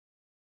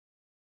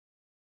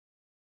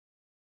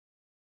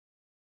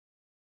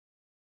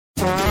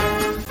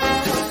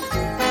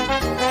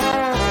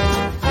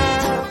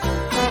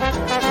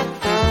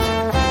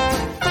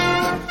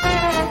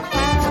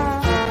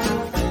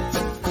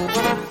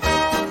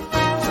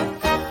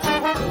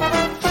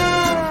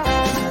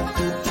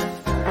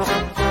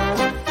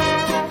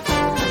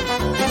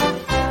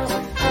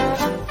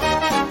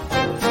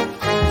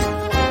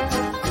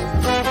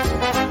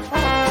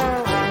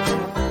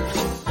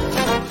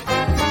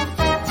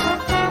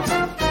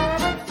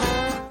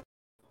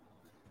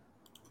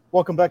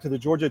Welcome back to the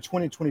Georgia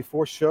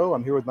 2024 show.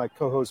 I'm here with my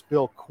co-host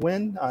Bill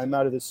Quinn. I'm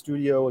out of the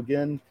studio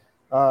again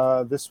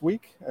this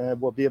week,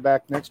 and we'll be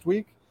back next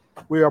week.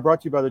 We are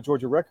brought to you by the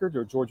Georgia Record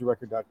or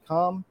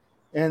georgiarecord.com.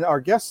 And our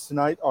guests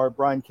tonight are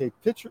Brian K.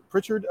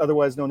 Pritchard,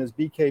 otherwise known as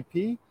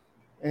BKP.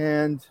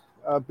 And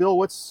Bill,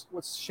 what's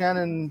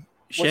Shannon?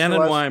 Shannon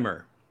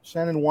Wymer.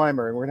 Shannon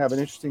Wymer, and we're going to have an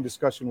interesting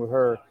discussion with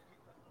her.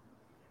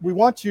 We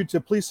want you to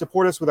please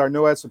support us with our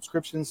no ad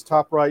subscriptions.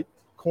 Top right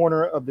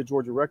corner of the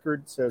Georgia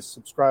Record says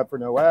subscribe for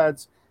no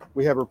ads.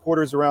 We have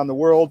reporters around the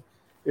world.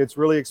 It's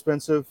really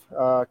expensive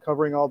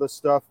covering all this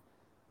stuff.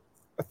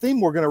 A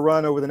theme we're going to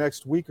run over the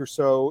next week or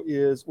so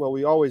is, well,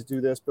 we always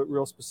do this, but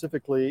real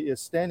specifically is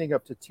standing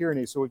up to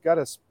tyranny. So we've got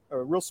a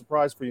real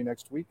surprise for you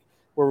next week,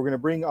 where we're going to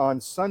bring on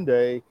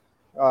Sunday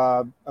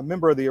a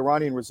member of the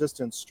Iranian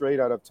resistance straight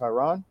out of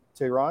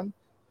Tehran,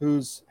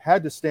 who's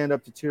had to stand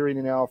up to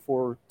tyranny now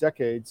for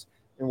decades.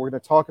 And we're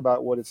going to talk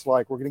about what it's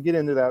like. We're going to get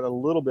into that a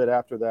little bit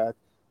after that.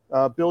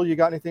 Bill, you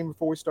got anything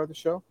before we start the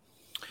show?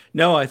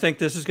 No, I think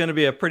this is going to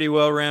be a pretty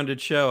well-rounded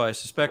show. I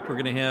suspect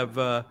we're going to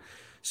have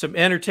some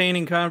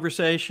entertaining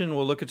conversation.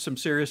 We'll look at some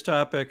serious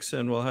topics,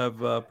 and we'll have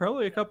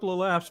probably a couple of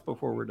laughs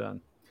before we're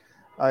done.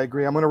 I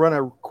agree. I'm going to run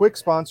a quick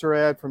sponsor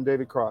ad from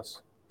David Cross.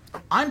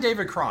 I'm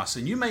David Cross,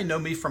 and you may know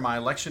me from my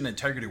election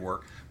integrity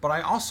work, but I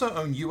also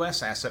own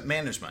U.S. Asset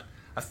Management,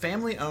 a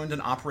family-owned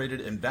and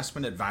operated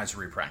investment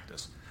advisory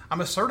practice. I'm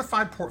a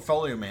certified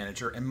portfolio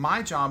manager, and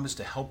my job is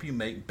to help you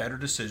make better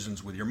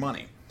decisions with your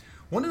money.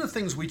 One of the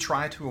things we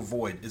try to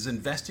avoid is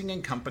investing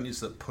in companies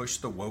that push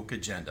the woke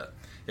agenda.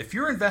 If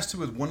you're invested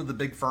with one of the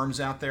big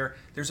firms out there,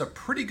 there's a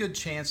pretty good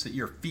chance that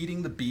you're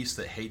feeding the beast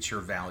that hates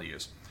your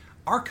values.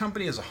 Our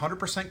company is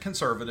 100%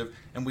 conservative,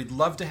 and we'd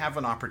love to have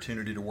an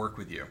opportunity to work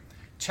with you.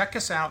 Check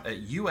us out at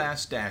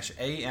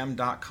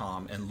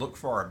us-am.com and look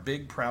for our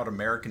big, proud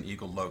American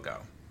Eagle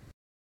logo.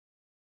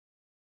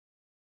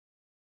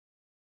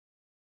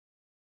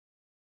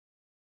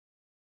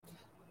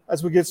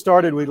 As we get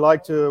started, we'd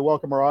like to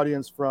welcome our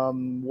audience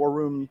from the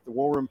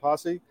War Room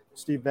Posse,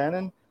 Steve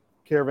Bannon,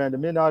 Caravan to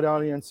Midnight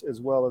audience,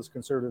 as well as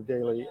Conservative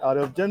Daily out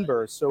of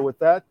Denver. So with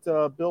that,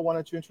 Bill, why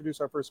don't you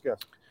introduce our first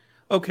guest?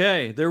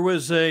 Okay, there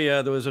was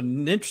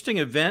an interesting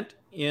event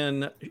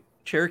in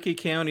Cherokee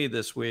County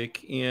this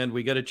week, and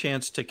we got a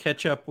chance to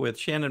catch up with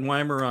Shannon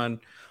Wymer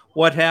on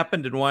what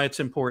happened and why it's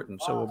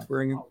important. So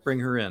we'll bring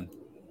her in.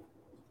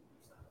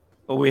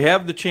 Well, we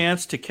have the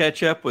chance to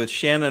catch up with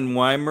Shannon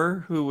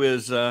Wymer, who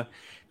is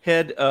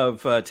head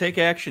of Take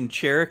Action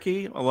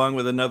Cherokee, along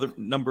with another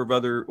number of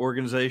other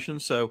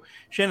organizations. So,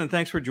 Shannon,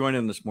 thanks for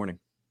joining this morning.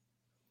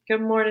 Good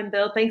morning,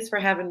 Bill. Thanks for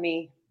having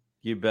me.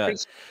 You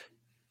bet.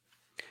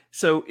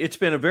 So it's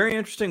been a very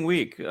interesting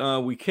week.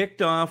 We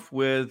kicked off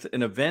with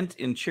an event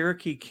in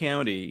Cherokee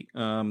County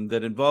that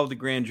involved the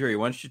grand jury.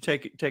 Why don't you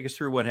take us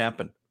through what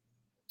happened?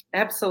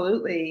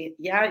 Absolutely.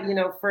 Yeah,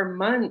 for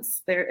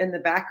months there in the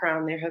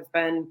background, there have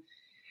been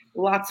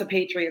lots of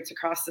patriots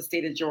across the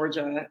state of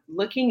Georgia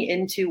looking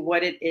into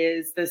what it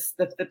is,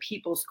 the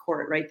people's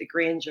court, right? The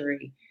grand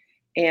jury,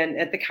 and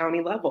at the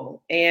county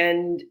level.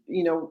 And,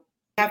 we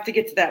have to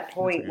get to that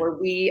point where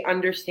we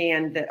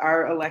understand that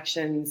our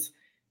elections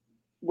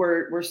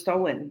were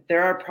stolen.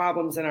 There are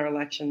problems in our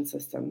election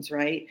systems,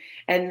 right?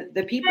 And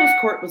the people's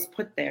court was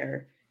put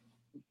there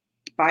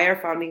by our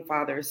founding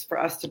fathers for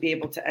us to be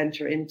able to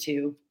enter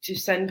into, to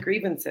send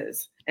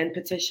grievances and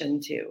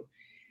petition to.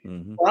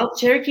 Mm-hmm. Well,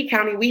 Cherokee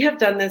County, we have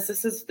done this.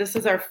 This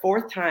is our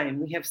fourth time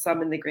we have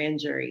summoned the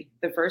grand jury.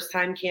 The first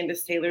time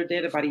Candace Taylor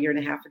did about a year and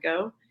a half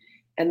ago,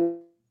 and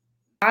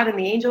God and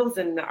the angels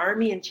and the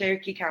army in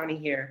Cherokee County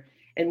here,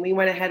 and we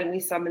went ahead and we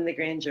summoned the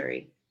grand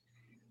jury.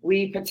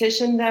 We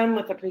petitioned them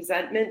with a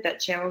presentment that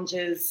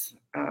challenges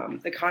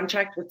the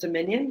contract with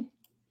Dominion,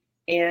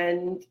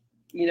 and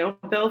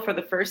Bill, for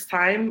the first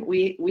time,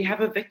 we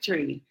have a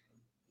victory.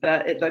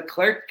 The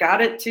clerk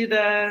got it to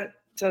the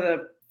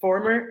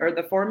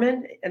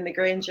foreman and the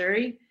grand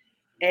jury,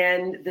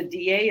 and the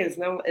DA is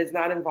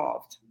not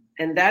involved,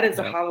 and that is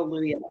a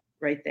hallelujah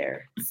right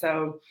there.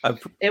 So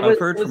I've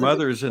heard from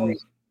others in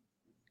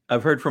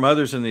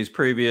these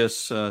previous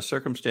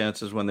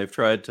circumstances when they've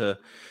tried to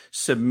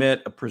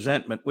submit a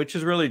presentment, which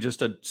is really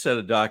just a set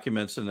of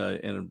documents and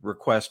a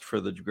request for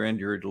the grand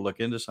jury to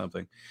look into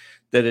something,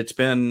 that it's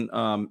been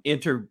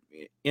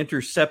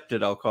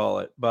intercepted, I'll call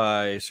it,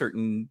 by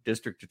certain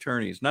district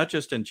attorneys, not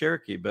just in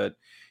Cherokee, but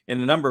in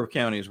a number of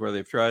counties where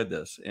they've tried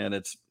this. And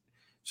it's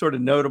sort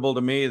of notable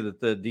to me that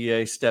the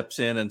DA steps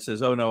in and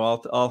says, "Oh no,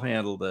 I'll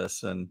handle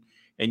this," and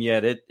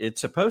yet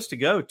it's supposed to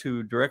go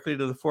directly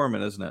to the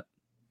foreman, isn't it?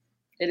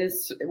 It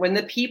is. When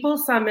the people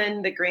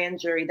summon the grand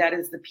jury, that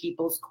is the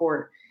people's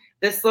court.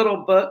 This little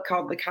book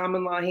called the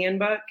Common Law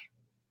Handbook,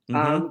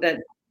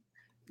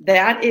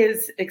 that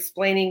is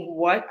explaining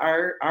what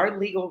our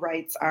legal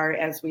rights are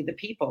as we the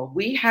people.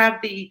 We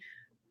have the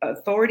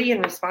authority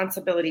and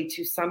responsibility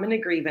to summon a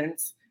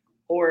grievance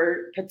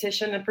or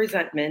petition a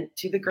presentment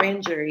to the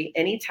grand jury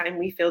anytime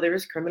we feel there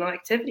is criminal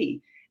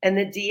activity, and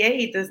the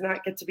DA does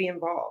not get to be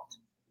involved.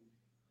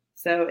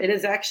 So it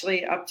is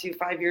actually up to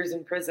 5 years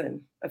in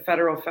prison, a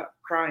federal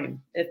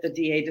crime, if the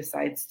DA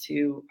decides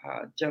to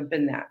jump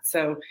in that.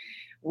 So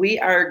we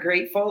are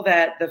grateful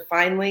that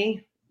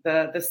finally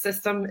the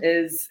system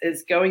is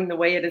going the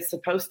way it is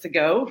supposed to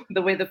go,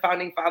 the way the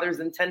founding fathers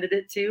intended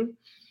it to.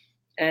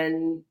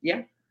 And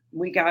yeah,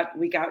 we got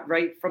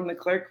right from the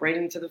clerk right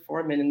into the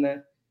foreman, and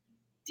the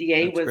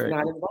DA That's was great.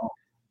 not involved.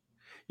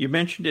 You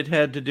mentioned it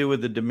had to do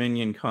with the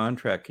Dominion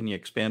contract. Can you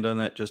expand on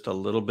that just a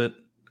little bit?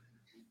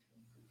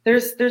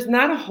 There's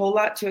not a whole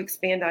lot to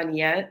expand on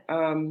yet.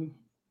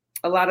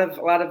 A lot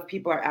of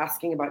people are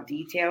asking about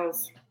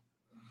details.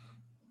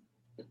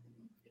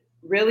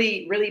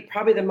 Really,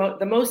 probably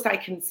the most I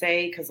can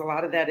say, because a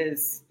lot of that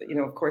is,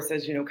 of course,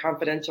 as you know,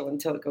 confidential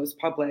until it goes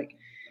public.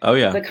 Oh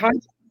yeah.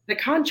 The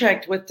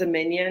contract with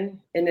Dominion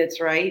in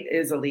its right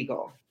is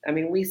illegal. I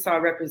mean, we saw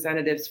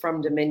representatives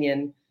from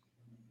Dominion,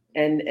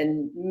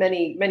 and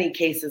many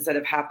cases that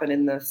have happened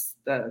in the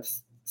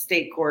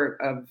state court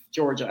of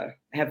Georgia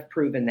have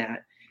proven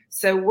that.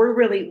 So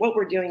what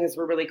we're doing is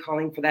we're really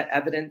calling for that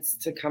evidence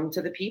to come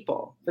to the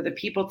people, for the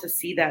people to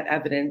see that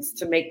evidence,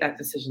 to make that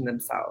decision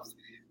themselves.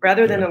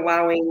 Rather than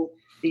allowing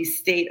these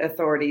state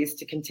authorities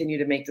to continue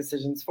to make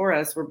decisions for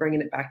us, we're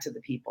bringing it back to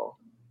the people.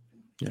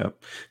 Yeah.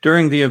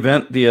 During the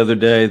event the other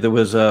day, there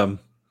was a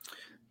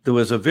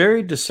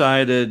very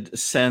decided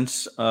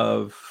sense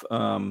of,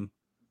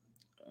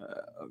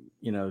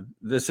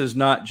 this is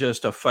not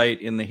just a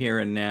fight in the here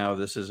and now.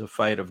 This is a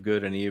fight of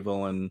good and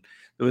evil. And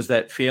there was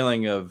that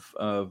feeling of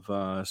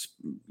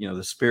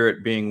the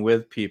spirit being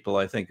with people,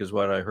 I think, is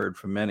what I heard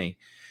from many.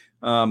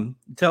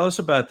 Tell us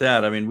about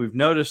that. I mean, we've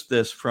noticed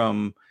this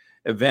from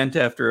event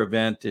after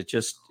event. It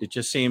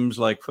just seems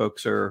like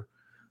folks are,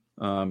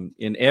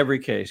 in every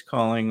case,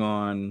 calling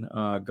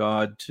on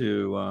God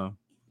to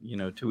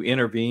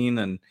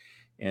intervene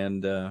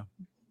and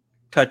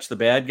touch the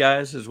bad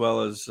guys, as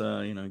well as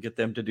get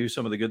them to do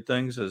some of the good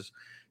things,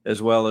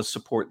 as well as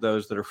support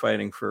those that are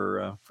fighting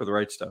for the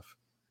right stuff.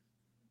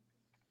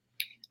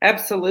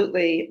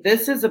 Absolutely,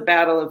 this is a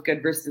battle of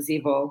good versus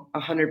evil,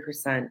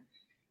 100%.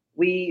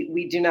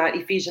 We do not,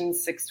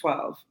 Ephesians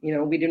 6:12.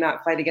 We do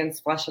not fight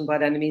against flesh and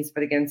blood enemies,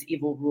 but against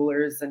evil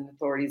rulers and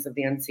authorities of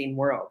the unseen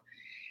world.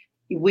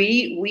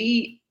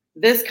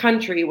 This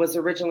country was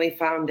originally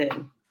founded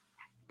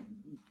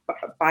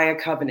by a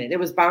covenant. It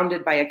was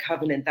bounded by a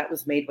covenant that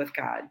was made with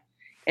God.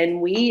 And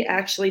we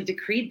actually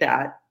decreed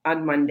that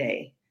on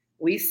Monday.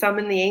 We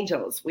summoned the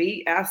angels.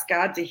 We asked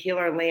God to heal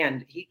our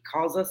land. He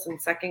calls us in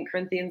 2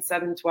 Corinthians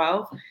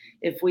 7:12.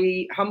 If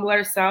we humble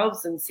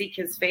ourselves and seek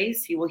his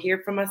face, he will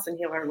hear from us and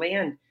heal our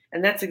land.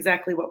 And that's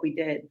exactly what we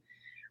did.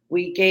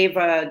 We gave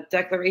a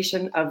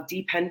declaration of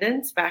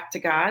dependence back to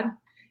God,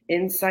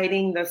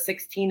 inciting the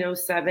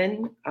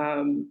 1607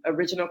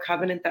 original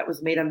covenant that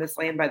was made on this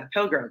land by the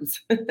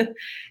Pilgrims.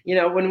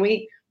 When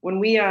we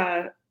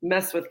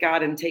mess with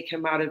God and take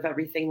him out of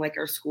everything, like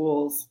our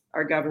schools,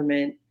 our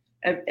government,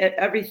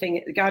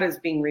 everything, God is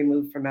being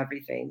removed from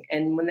everything.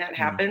 And when that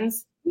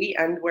happens, we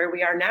end where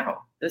we are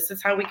now. This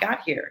is how we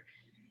got here.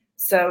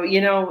 So,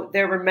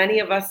 there were many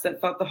of us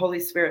that felt the Holy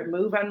Spirit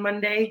move on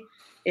Monday.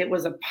 It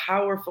was a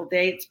powerful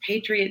day. It's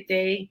Patriot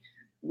Day.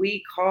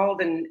 We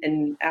called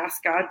and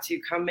asked God to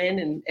come in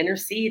and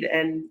intercede.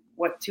 And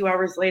 2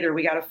 hours later,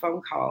 we got a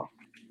phone call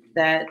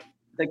that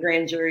the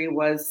grand jury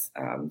was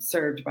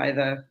served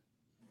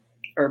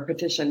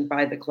petitioned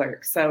by the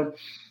clerk. So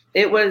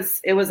it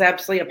was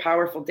absolutely a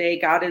powerful day.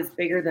 God is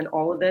bigger than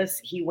all of this.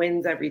 He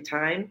wins every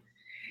time.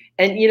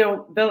 And,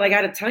 Bill, I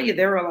got to tell you,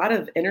 there were a lot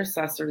of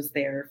intercessors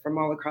there from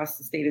all across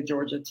the state of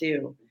Georgia,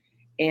 too.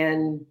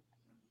 And,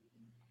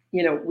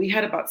 we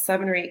had about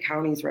 7 or 8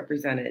 counties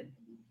represented.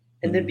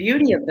 And the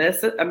beauty of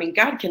this, I mean,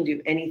 God can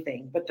do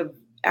anything, but the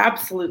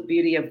absolute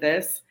beauty of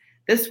this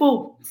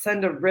will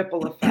send a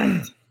ripple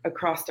effect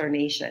across our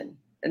nation.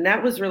 And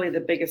that was really the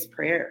biggest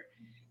prayer,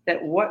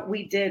 that what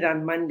we did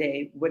on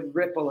Monday would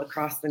ripple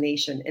across the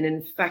nation and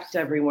infect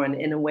everyone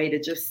in a way to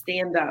just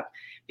stand up,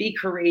 be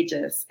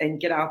courageous, and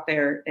get out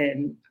there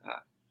and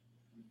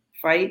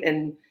fight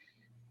and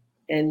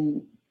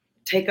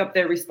take up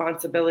their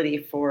responsibility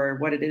for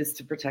what it is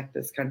to protect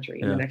this country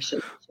in the next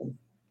generation.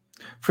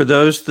 For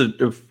those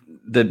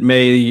that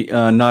may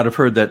not have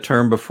heard that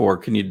term before,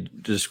 can you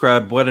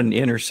describe what an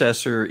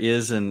intercessor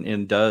is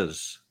and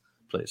does,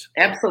 please?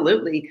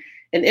 Absolutely.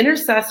 An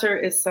intercessor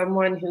is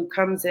someone who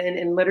comes in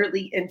and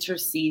literally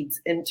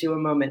intercedes into a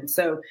moment.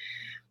 So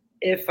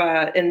if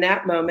in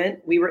that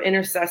moment we were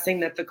intercessing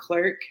that the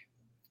clerk,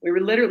 we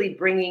were literally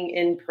bringing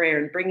in prayer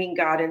and bringing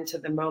God into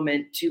the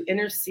moment to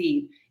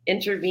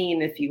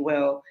intervene, if you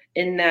will,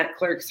 in that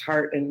clerk's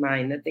heart and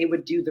mind, that they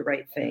would do the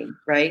right thing,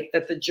 right?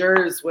 That the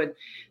jurors would,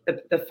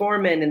 the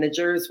foreman and the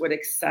jurors would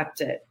accept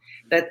it,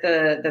 that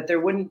there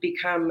wouldn't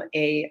become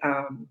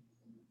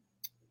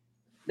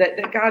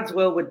that God's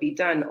will would be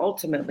done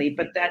ultimately,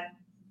 but that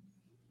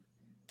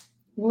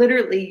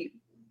literally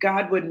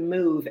God would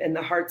move in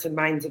the hearts and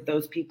minds of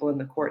those people in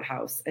the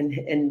courthouse,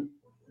 and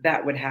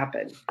that would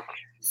happen,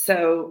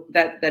 so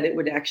that it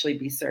would actually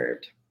be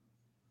served.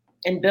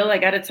 And Bill, I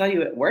got to tell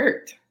you, it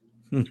worked.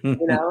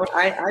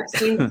 I've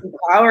seen some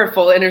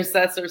powerful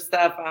intercessor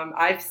stuff.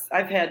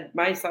 I've had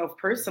myself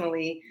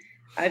personally,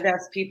 I've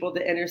asked people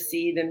to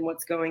intercede in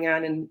what's going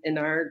on in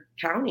our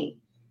county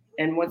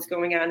and what's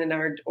going on in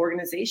our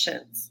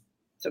organizations.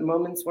 So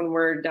moments when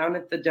we're down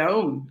at the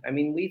Dome. I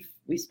mean,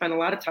 we spent a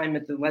lot of time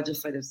at the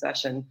legislative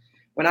session.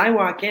 When I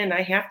walk in,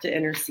 I have to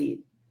intercede,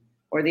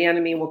 or the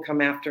enemy will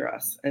come after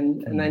us.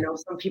 And I know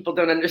some people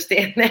don't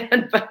understand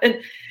that, but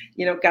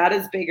God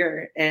is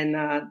bigger,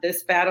 and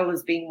this battle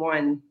is being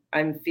won.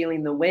 I'm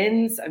feeling the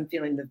wins. I'm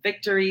feeling the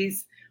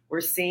victories.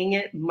 We're seeing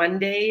it.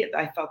 Monday,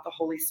 I felt the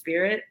Holy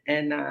Spirit,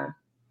 and I'm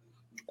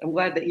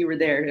glad that you were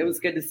there. It was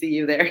good to see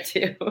you there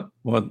too.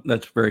 Well,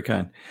 that's very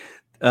kind.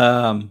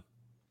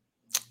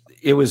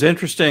 It was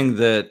interesting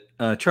that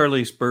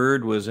Charlize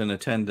Byrd was in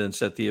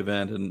attendance at the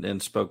event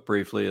and spoke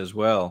briefly as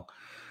well.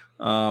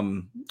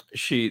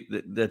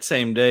 That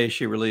same day,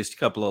 she released a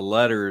couple of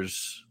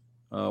letters,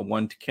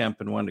 one to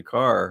Kemp and one to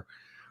Carr,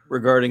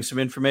 regarding some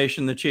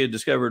information that she had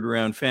discovered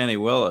around Fani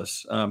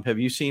Willis. Have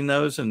you seen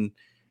those? And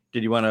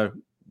did you want to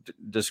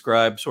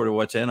describe sort of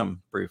what's in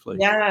them briefly?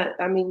 Yeah,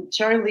 I mean,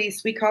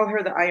 Charlize, we call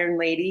her the Iron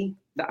Lady,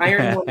 the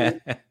Iron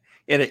Woman.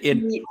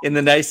 in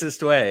the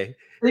nicest way.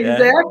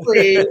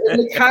 Exactly, in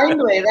the kind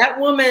way. That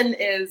woman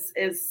is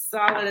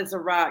solid as a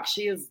rock.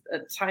 She is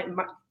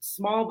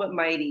small but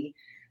mighty.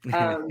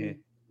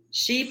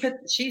 She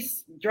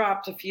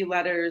dropped a few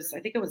letters. I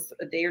think it was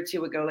a day or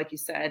two ago, like you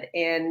said,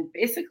 and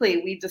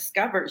basically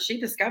she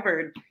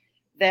discovered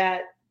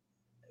that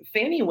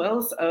Fani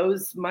Willis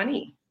owes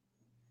money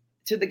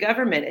to the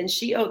government, and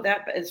she owed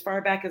that as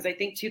far back as I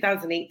think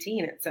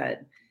 2018. It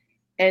said.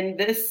 And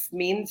this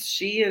means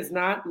she is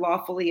not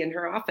lawfully in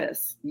her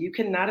office. You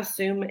cannot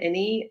assume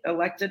any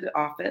elected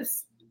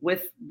office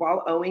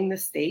while owing the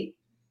state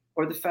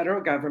or the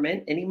federal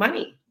government any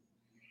money.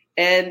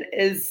 And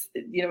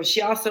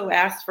she also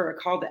asked for a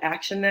call to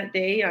action that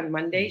day on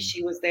Monday.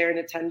 She was there in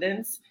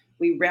attendance.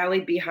 We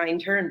rallied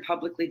behind her and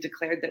publicly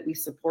declared that we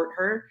support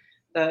her.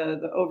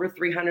 The over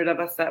 300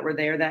 of us that were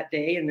there that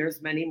day, and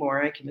there's many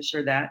more, I can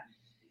assure that.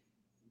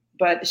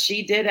 But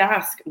she did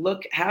ask,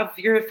 have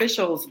your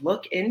officials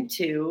look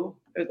into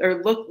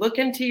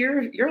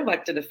your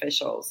elected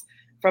officials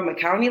from a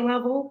county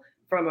level,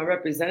 from a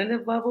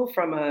representative level,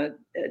 from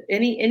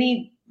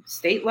any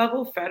state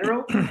level,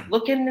 federal,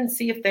 look in and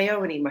see if they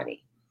owe any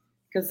money.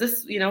 Because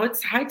this,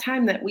 it's high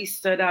time that we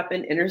stood up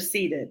and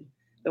interceded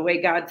the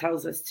way God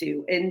tells us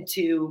to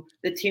into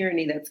the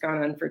tyranny that's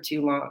gone on for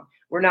too long.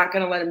 We're not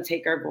going to let him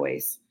take our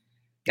voice.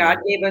 God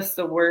gave us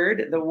the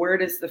word. The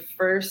word is the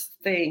first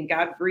thing.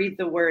 God breathed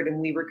the word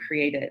and we were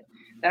created.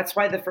 That's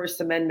why the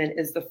First Amendment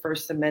is the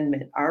First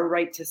Amendment. Our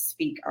right to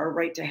speak, our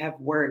right to have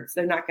words.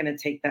 They're not going to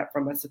take that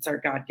from us. It's our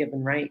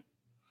God-given right.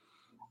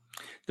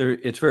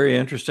 It's very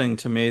interesting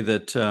to me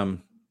that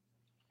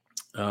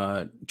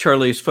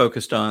Charlize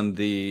focused on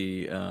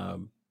the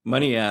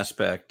money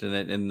aspect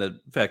and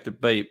the fact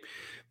that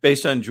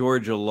based on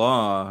Georgia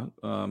law,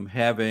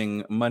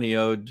 having money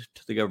owed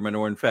to the government,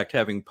 or in fact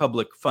having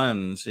public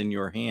funds in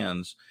your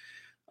hands,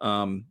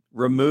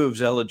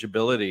 removes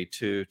eligibility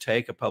to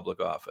take a public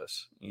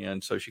office.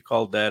 And so she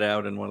called that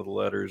out in one of the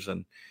letters,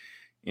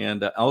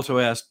 and also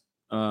asked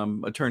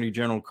Attorney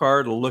General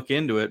Carr to look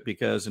into it,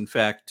 because in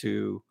fact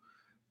to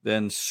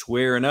then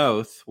swear an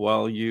oath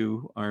while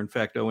you are in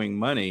fact owing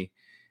money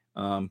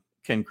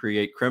can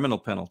create criminal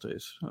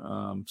penalties.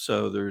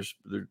 So there's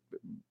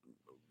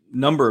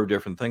number of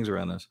different things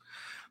around this.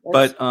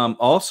 But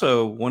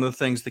also one of the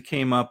things that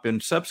came up in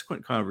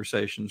subsequent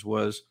conversations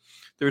was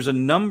there's a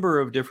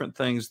number of different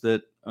things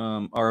that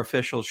our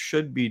officials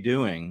should be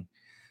doing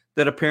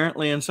that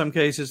apparently in some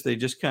cases they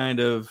just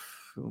kind of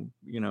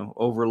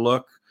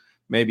overlook,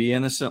 maybe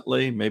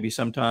innocently, maybe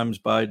sometimes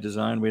by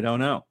design, we don't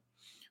know.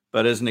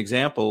 But as an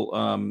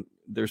example,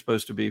 they're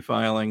supposed to be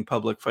filing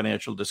public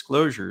financial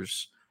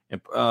disclosures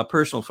and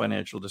personal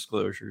financial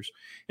disclosures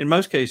in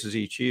most cases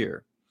each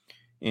year.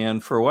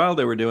 And for a while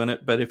they were doing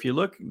it, but if you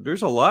look,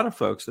 there's a lot of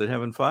folks that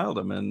haven't filed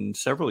them in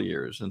several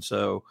years. And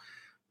so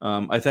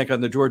I think on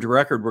the Georgia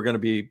Record, we're going to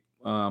be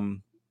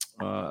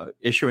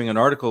issuing an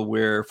article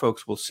where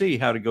folks will see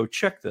how to go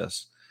check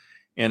this.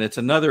 And it's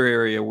another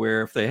area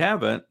where if they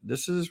haven't,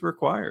 this is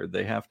required.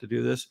 They have to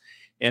do this.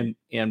 And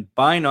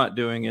by not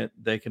doing it,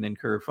 they can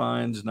incur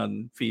fines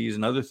and fees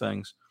and other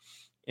things.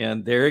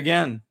 And there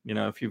again,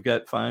 if you've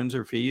got fines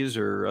or fees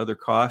or other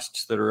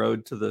costs that are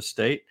owed to the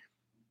state,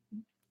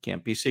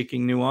 can't be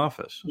seeking new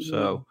office. Mm-hmm.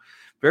 So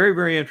very,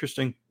 very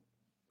interesting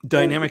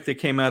dynamic that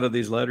came out of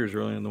these letters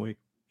early in the week.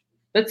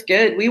 That's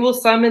good. We will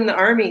summon the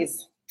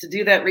armies to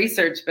do that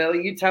research, Bill.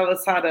 You tell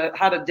us how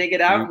to dig it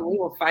out, and we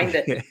will find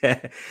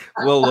it.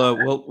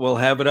 We'll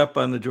have it up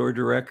on the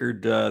Georgia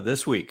Record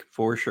this week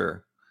for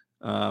sure.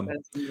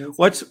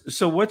 What's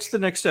the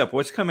next step?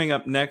 What's coming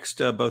up next,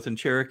 both in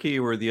Cherokee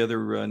or the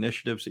other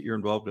initiatives that you're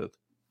involved with?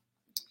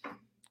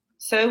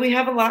 So we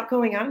have a lot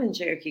going on in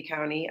Cherokee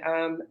County.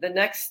 The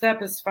next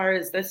step as far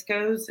as this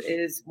goes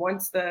is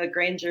once the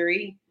grand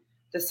jury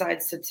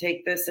decides to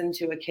take this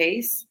into a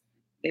case,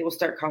 they will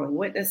start calling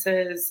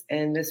witnesses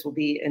and this will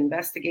be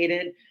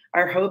investigated.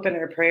 our hope and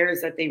our prayer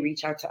is that they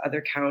reach out to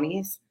other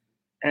counties,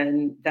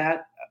 and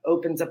that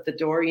opens up the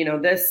door.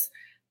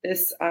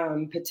 This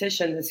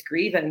petition, this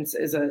grievance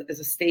is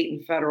a state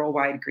and federal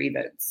wide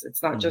grievance.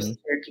 It's not just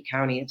Cherokee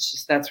County. It's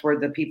just that's where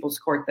the People's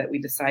Court that we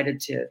decided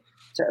to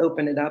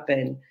open it up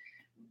in.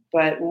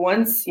 But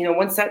once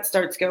that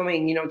starts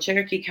going,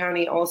 Cherokee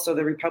County, also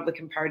the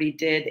Republican Party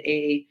did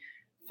a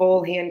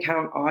full hand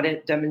count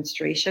audit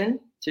demonstration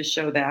to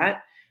show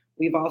that.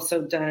 We've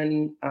also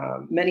done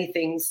many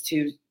things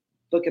to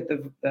look at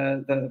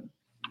the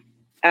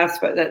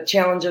aspect, the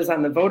challenges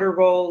on the voter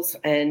rolls,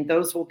 and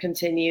those will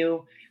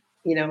continue.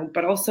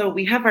 But also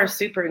we have our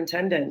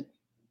superintendent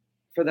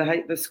for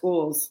the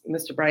schools,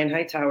 Mr. Brian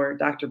Hightower,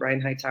 Dr.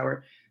 Brian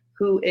Hightower,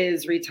 who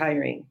is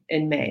retiring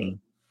in May.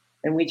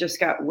 And we just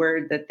got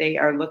word that they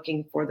are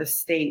looking for the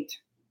state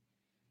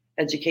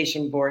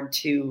education board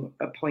to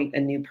appoint a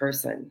new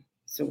person.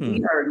 So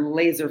we are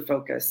laser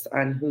focused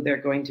on who they're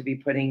going to be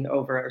putting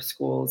over our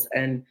schools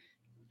and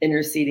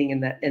interceding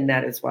in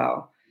that as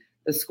well.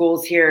 The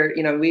schools here,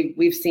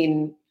 we've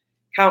seen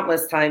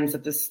countless times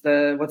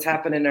that what's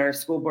happened in our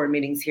school board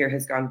meetings here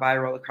has gone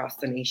viral across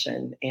the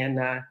nation, and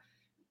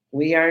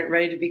we aren't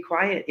ready to be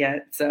quiet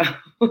yet. So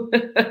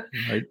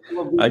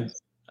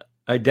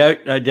I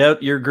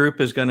doubt your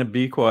group is going to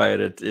be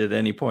quiet at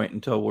any point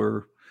until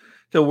we're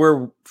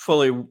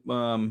fully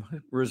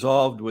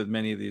resolved with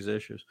many of these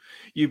issues.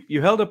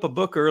 You held up a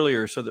book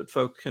earlier so that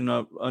folks can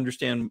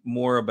understand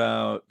more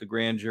about the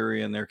grand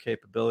jury and their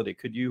capability.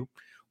 Could you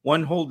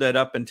hold that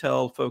up and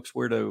tell folks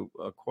where to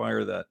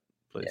acquire that,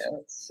 please? Yeah,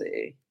 let's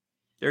see.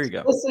 There you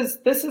go.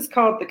 This is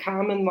called the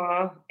Common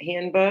Law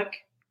Handbook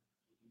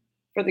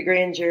for the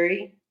Grand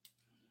Jury.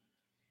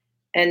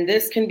 And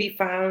this can be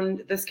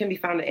found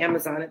at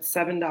Amazon. It's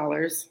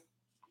 $7.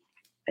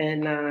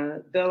 And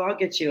Bill, I'll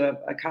get you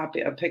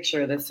a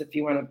picture of this if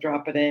you want to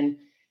drop it in.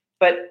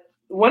 But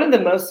one of the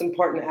most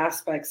important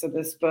aspects of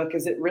this book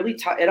is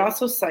it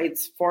also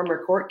cites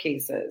former court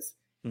cases.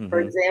 For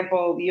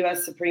example, the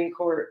U.S. Supreme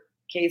Court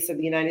case of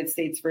the United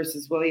States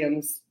versus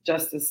Williams,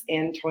 Justice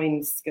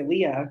Antoine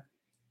Scalia,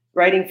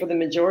 writing for the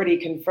majority,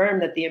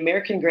 confirmed that the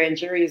American grand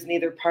jury is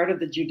neither part of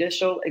the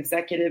judicial,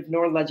 executive,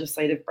 nor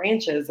legislative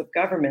branches of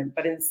government,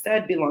 but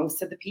instead belongs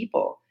to the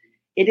people.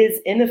 It is,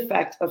 in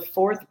effect, a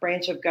fourth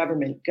branch of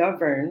government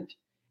governed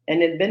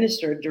and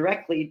administered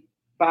directly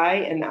by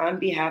and on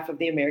behalf of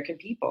the American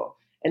people.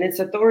 And its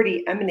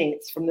authority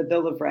emanates from the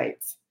Bill of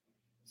Rights.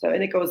 So,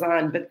 and it goes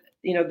on, but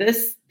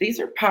these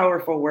are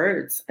powerful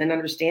words and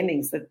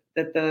understandings that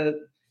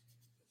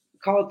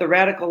call it the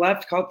radical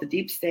left, call it the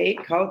deep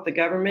state, call it the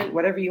government,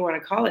 whatever you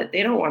want to call it,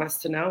 they don't want us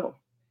to know.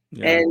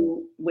 Yeah.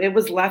 And it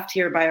was left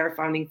here by our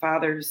founding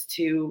fathers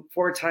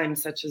for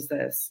times such as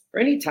this,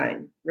 or any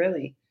time,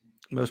 really.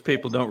 Most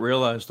people don't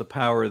realize the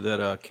power that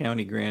a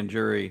county grand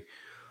jury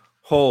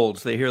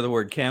holds. They hear the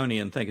word county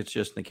and think it's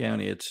just in the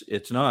county.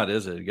 It's not,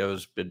 is it?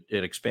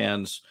 It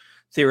expands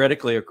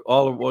theoretically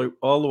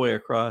all the way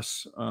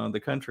across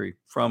the country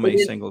from a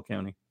single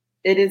county.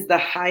 It is the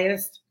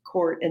highest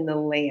court in the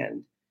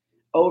land,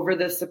 over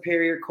the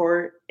Superior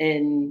Court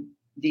in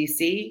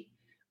DC,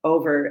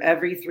 over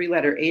every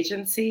three-letter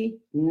agency.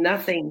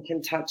 Nothing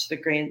can touch the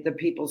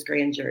People's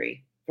Grand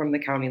Jury from the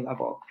county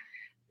level.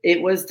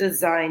 It was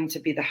designed to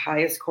be the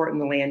highest court in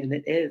the land, and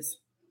it is.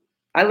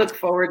 I look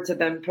forward to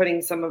them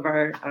putting some of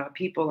our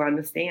people on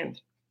the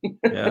stand.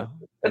 Yeah,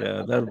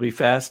 that'll be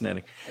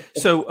fascinating.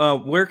 So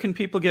where can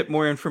people get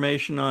more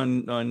information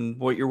on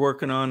what you're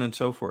working on and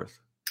so forth?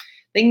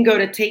 They can go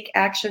to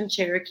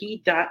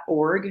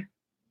takeactioncherokee.org,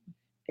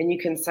 and you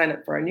can sign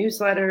up for our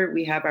newsletter.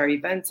 We have our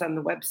events on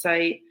the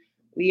website.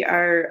 We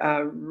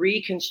are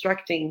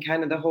reconstructing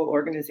kind of the whole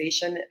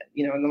organization.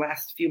 In the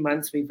last few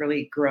months, we've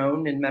really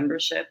grown in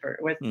membership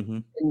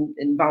in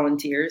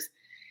volunteers.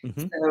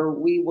 So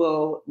we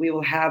will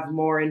have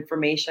more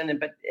information.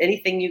 But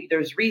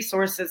there's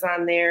resources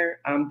on there.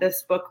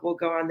 This book will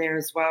go on there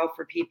as well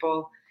for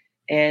people.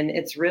 And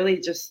it's really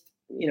just,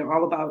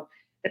 all about,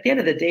 at the end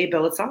of the day,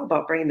 Bill, it's all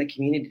about bringing the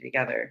community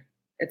together.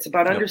 It's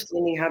about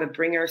understanding how to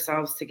bring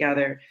ourselves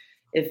together.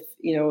 If,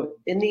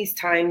 in these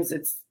times,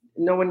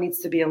 no one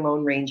needs to be a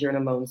lone ranger and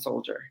a lone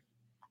soldier.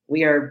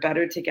 We are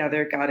better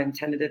together. God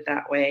intended it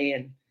that way.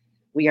 And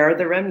we are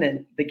the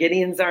remnant, the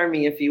Gideon's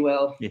army, if you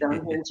will,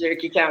 down here in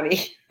Cherokee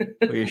County.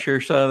 We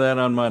sure saw that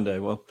on Monday.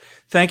 Well,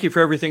 thank you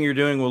for everything you're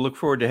doing. We'll look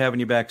forward to having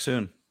you back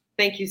soon.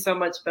 Thank you so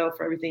much, Bill,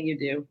 for everything you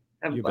do.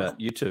 You bet.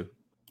 You too.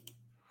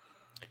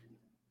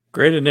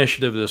 Great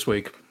initiative this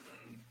week.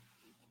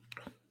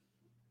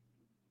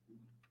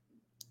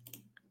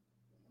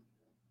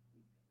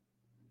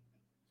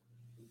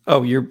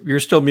 Oh,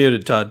 you're still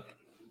muted, Todd.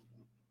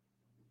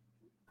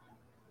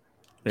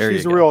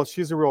 She's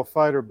a real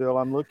fighter, Bill.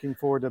 I'm looking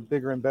forward to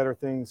bigger and better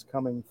things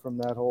coming from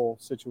that whole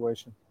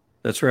situation.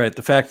 That's right.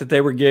 The fact that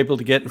they were able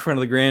to get in front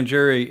of the grand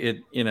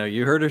jury,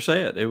 you heard her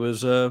say it. It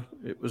was an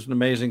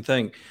amazing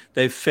thing.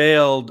 They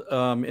failed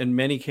in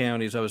many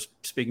counties. I was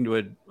speaking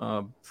to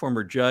a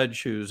former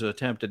judge who's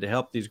attempted to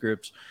help these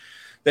groups.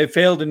 They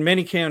failed in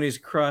many counties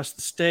across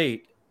the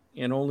state,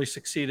 and only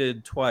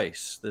succeeded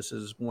twice. This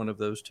is one of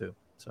those two.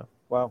 So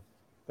wow,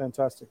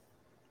 fantastic.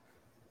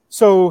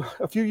 So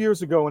a few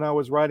years ago, when I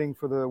was writing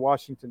for the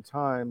Washington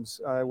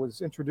Times, I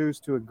was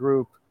introduced to a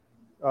group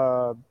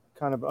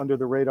kind of under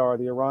the radar,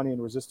 the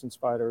Iranian resistance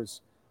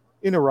fighters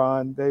in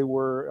Iran. They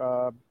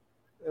were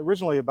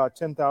originally about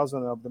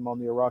 10,000 of them on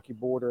the Iraqi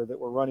border that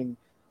were running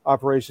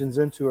operations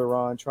into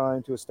Iran,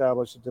 trying to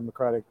establish a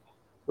democratic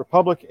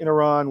republic in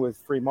Iran with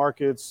free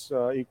markets,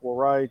 equal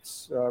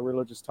rights,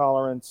 religious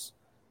tolerance,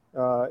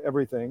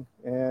 everything.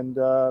 And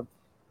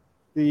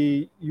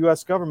the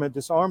U.S. government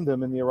disarmed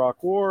them in the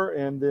Iraq War,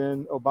 and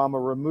then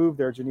Obama removed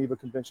their Geneva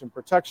Convention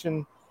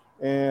protection,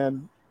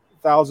 and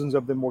thousands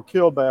of them were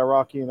killed by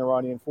Iraqi and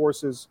Iranian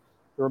forces.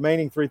 The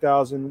remaining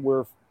 3,000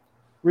 were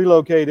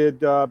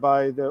relocated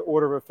by the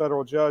order of a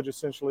federal judge,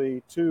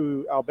 essentially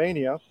to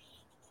Albania.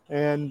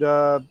 And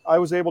I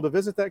was able to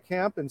visit that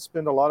camp and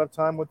spend a lot of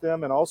time with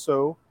them, and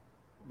also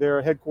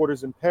their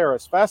headquarters in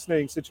Paris.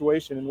 Fascinating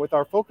situation. And with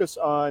our focus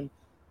on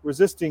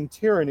resisting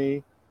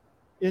tyranny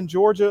in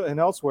Georgia and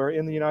elsewhere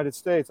in the United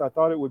States, I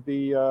thought it would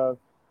be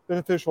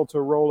beneficial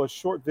to roll a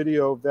short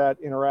video of that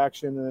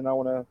interaction, and then I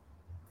want to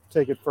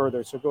take it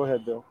further. So go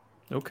ahead, Bill.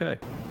 Okay.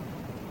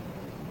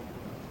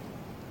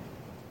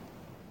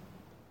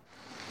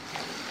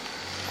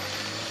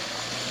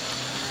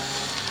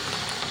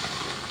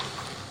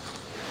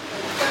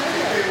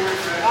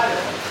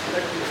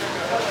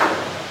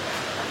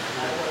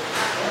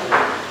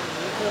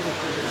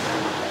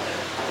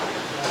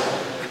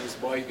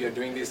 We are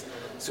doing this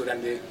so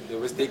that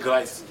the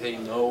guys say,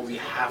 no, we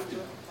have to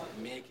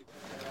make it.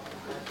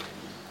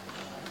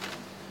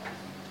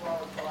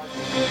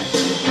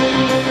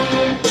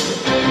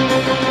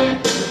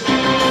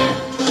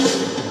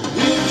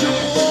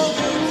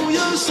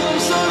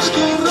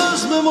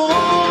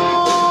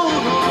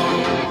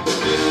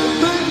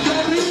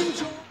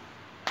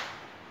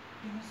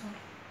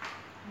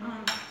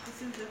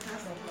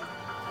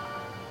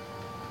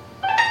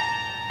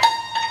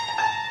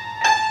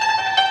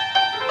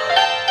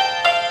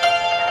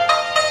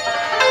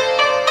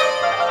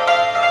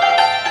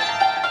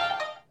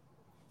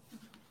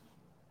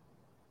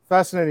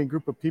 Fascinating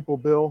group of people,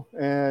 Bill.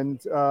 And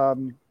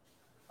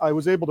I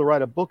was able to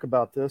write a book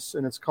about this,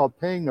 and it's called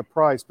Paying the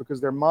Price, because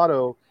their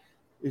motto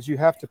is you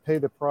have to pay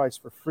the price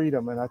for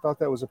freedom. And I thought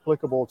that was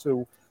applicable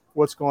to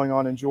what's going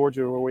on in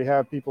Georgia, where we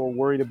have people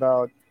worried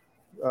about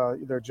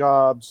their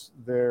jobs,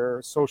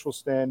 their social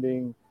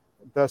standing,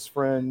 best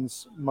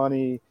friends,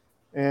 money.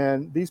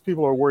 And these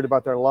people are worried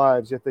about their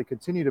lives, yet they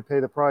continue to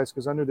pay the price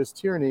because under this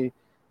tyranny,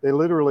 they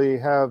literally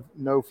have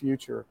no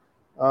future.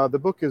 The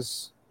book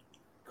is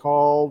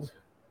called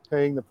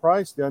Paying the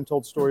Price, The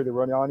Untold Story of the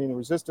Iranian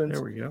Resistance.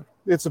 There we go.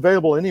 It's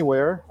available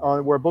anywhere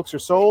where books are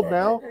sold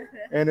now.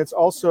 And it's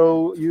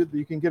also,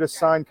 you can get a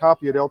signed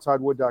copy at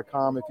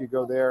ltoddwood.com if you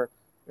go there,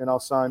 and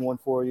I'll sign one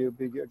for you. It'd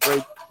be a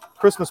great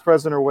Christmas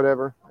present or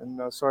whatever.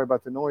 And sorry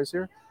about the noise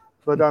here,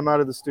 but I'm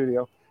out of the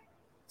studio.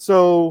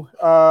 So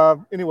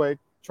anyway,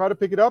 try to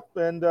pick it up.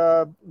 And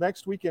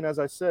next weekend, as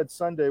I said,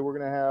 Sunday, we're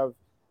going to have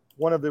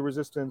one of the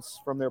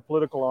resistance from their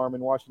political arm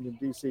in Washington,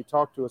 D.C.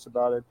 talk to us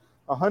about it.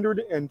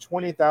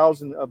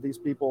 120,000 of these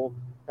people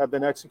have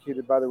been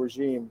executed by the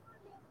regime.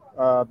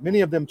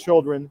 Many of them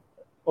children.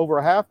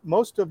 Over half,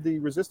 most of the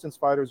resistance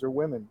fighters are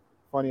women,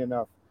 funny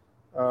enough.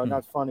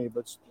 Not funny,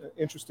 but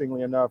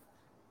interestingly enough.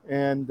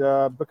 And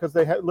because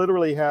they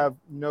literally have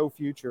no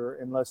future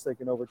unless they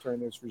can overturn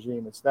this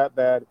regime. It's that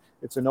bad.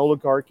 It's an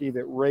oligarchy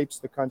that rapes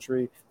the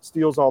country,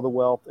 steals all the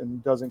wealth,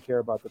 and doesn't care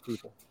about the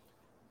people.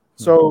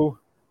 So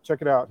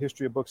check it out,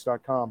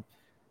 historyofbooks.com.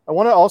 I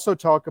want to also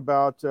talk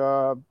about,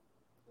 there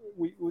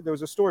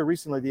was a story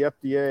recently, the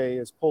FDA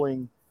is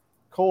pulling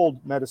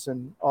cold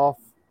medicine off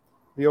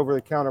the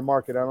over-the-counter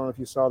market. I don't know if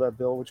you saw that,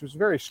 Bill, which was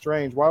very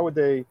strange. Why would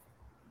they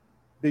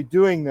be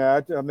doing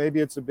that?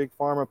 Maybe it's a big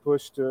pharma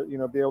push to,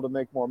 be able to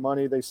make more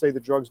money. They say the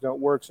drugs don't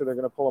work, so they're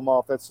going to pull them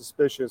off. That's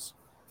suspicious.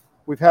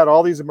 We've had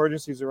all these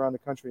emergencies around the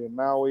country in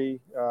Maui.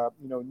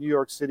 New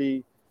York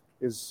City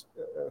is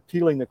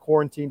appealing the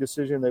quarantine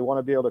decision. They want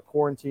to be able to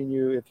quarantine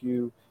you if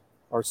you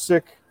are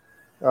sick.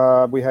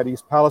 We had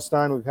East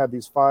Palestine. We've had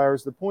these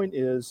fires. The point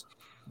is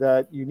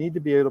that you need to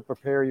be able to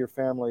prepare your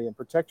family and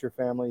protect your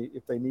family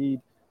if they need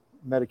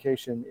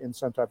medication in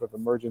some type of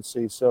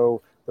emergency.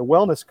 So the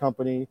wellness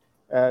company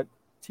at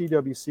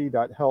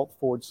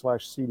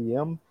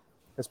twc.health/CDM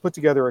has put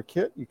together a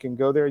kit. You can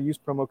go there, use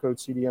promo code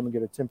CDM and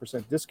get a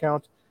 10%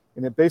 discount.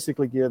 And it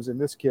basically gives, in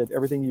this kit,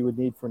 everything you would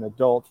need for an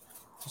adult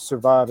to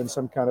survive in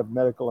some kind of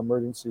medical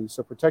emergency.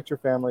 So protect your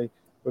family.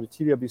 Go to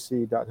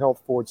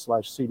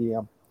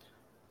twc.health/CDM.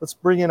 Let's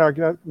bring in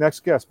our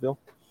next guest, Bill.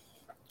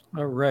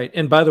 All right.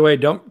 And by the way,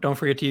 don't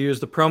forget to use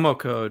the promo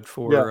code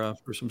for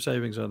some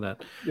savings on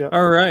that. Yeah.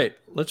 All right.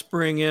 Let's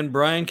bring in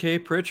Brian K.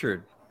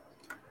 Pritchard.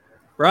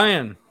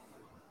 Brian,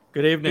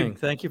 good evening.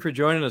 Thank you for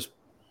joining us.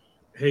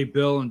 Hey,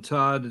 Bill and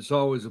Todd. It's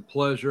always a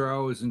pleasure. I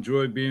always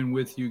enjoy being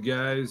with you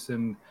guys,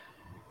 and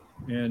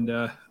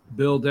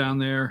Bill down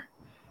there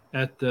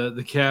at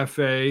the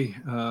cafe,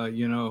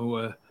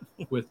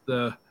 with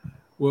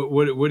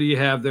What do you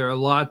have there? A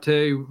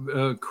latte,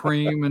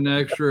 cream, and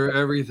extra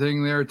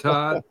everything there,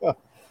 Todd?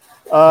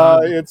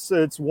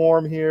 It's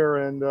warm here,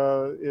 and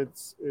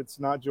it's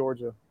not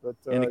Georgia, but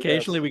and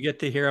occasionally yes. we get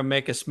to hear him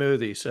make a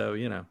smoothie. So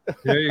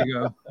There you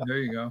go. There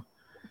you go.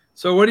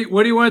 So what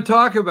do you want to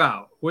talk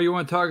about? What do you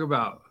want to talk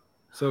about?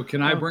 So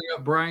can I bring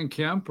up Brian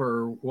Kemp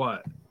or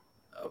what?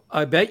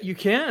 I bet you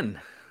can.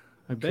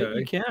 I bet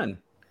you can.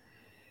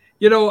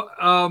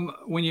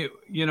 When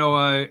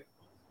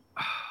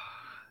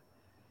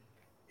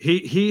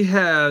he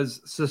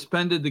has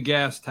suspended the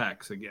gas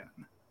tax again.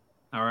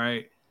 All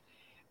right.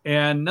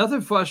 And nothing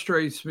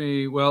frustrates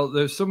me. Well,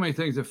 there's so many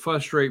things that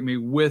frustrate me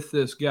with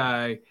this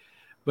guy,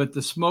 but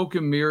the smoke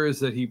and mirrors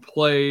that he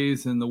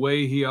plays and the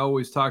way he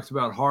always talks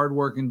about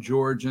hardworking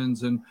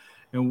Georgians and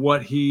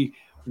what he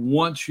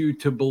wants you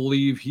to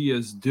believe he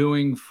is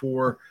doing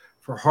for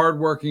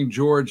hardworking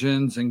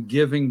Georgians and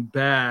giving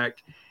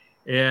back.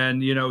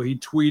 And, he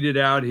tweeted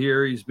out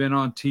here, he's been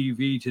on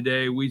TV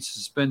today. We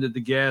suspended the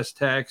gas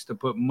tax to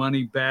put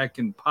money back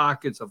in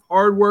pockets of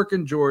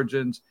hardworking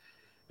Georgians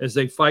as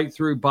they fight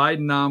through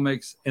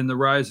Bidenomics and the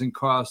rising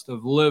cost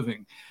of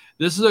living.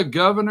 This is a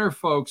governor,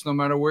 folks, no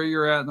matter where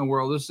you're at in the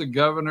world. This is a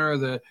governor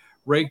that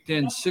raked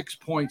in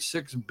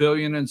 $6.6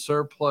 billion in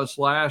surplus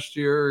last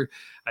year.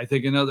 I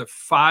think another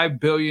 $5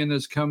 billion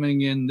is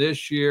coming in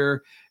this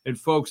year. And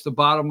folks, the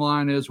bottom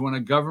line is when a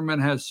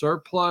government has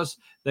surplus,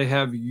 they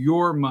have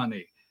your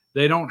money.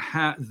 They don't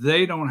have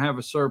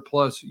a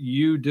surplus.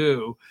 You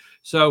do.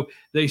 So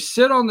they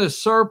sit on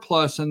this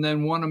surplus and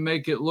then want to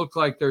make it look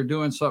like they're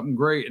doing something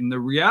great. And the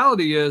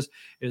reality is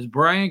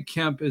Brian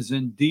Kemp is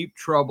in deep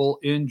trouble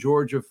in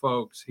Georgia,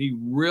 folks. He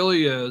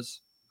really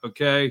is.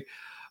 Okay.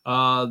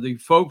 The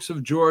folks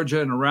of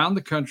Georgia and around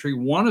the country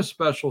want a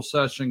special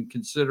session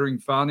considering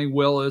Fani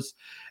Willis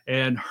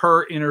and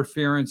her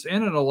interference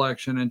in an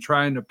election and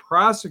trying to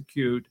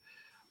prosecute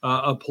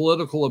a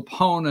political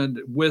opponent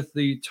with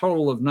the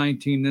total of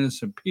 19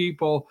 innocent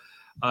people.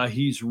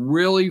 He's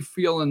really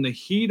feeling the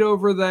heat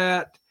over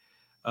that.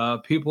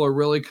 People are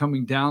really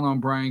coming down on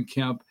Brian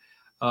Kemp.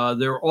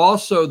 There are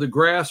also the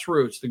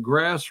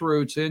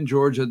grassroots in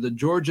Georgia, the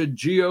Georgia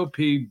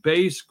GOP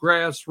base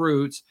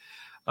grassroots.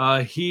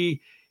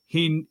 He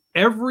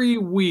every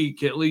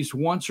week, at least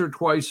once or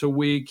twice a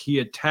week, he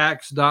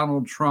attacks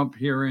Donald Trump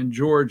here in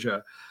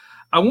Georgia.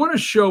 I want to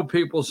show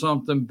people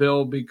something,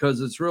 Bill,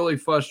 because it's really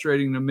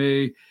frustrating to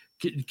me.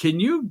 Can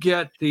you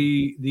get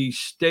the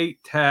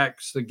state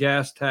tax, the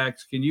gas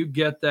tax? Can you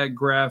get that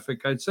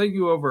graphic? I'd send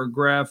you over a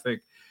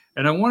graphic,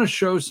 and I want to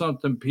show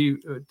something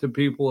to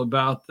people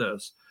about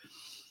this.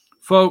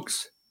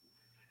 Folks,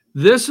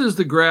 this is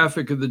the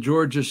graphic of the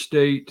Georgia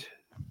state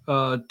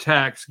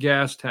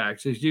gas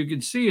tax. As you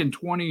can see, in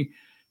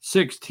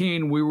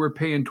 2016, we were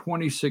paying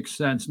 26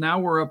 cents. Now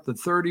we're up to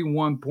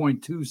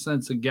 31.2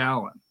 cents a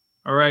gallon.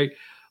 All right.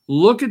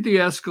 Look at the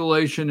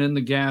escalation in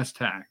the gas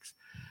tax.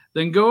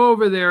 Then go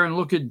over there and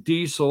look at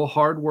diesel,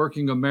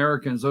 hardworking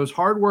Americans, those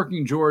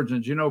hardworking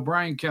Georgians.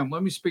 Brian Kemp,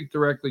 let me speak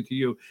directly to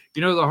you.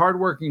 The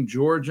hardworking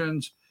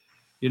Georgians,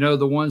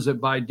 the ones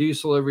that buy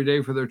diesel every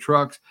day for their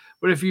trucks.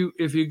 But if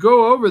you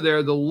go over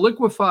there, the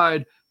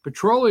liquefied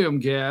petroleum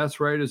gas,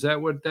 right? Is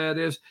that what that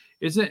is?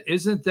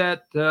 Isn't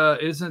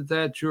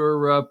that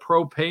your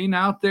propane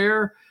out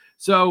there?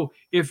 So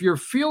if you're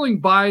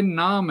feeling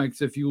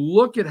Bidenomics, if you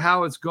look at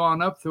how it's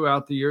gone up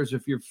throughout the years,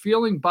 if you're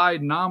feeling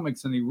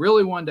Bidenomics and he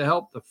really wanted to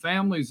help the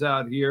families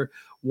out here,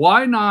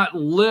 why not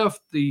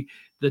lift the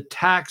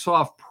tax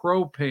off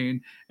propane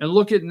and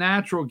look at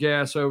natural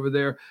gas over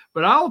there?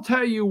 But I'll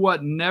tell you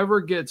what never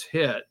gets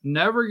hit,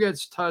 never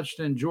gets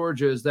touched in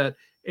Georgia is that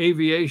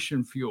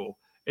aviation fuel,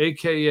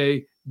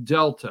 AKA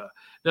Delta.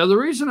 Now, the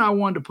reason I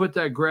wanted to put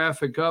that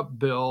graphic up,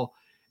 Bill,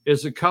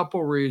 is a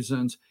couple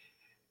reasons.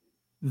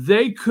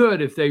 They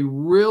could, if they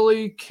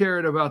really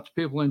cared about the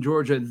people in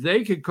Georgia,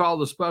 they could call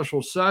the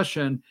special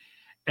session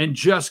and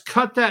just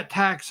cut that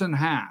tax in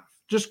half.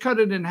 Just cut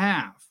it in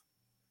half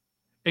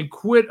and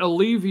quit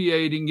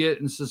alleviating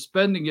it and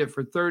suspending it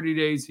for 30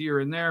 days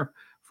here and there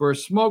for a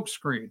smoke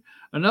screen.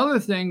 Another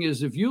thing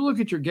is if you look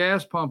at your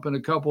gas pump in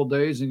a couple of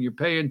days and you're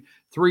paying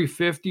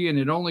 $3.50 and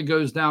it only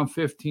goes down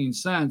 15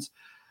 cents,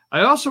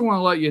 I also want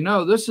to let you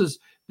know this is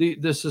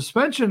the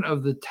suspension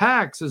of the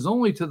tax is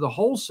only to the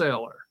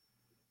wholesaler.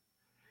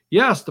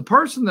 Yes, the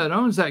person that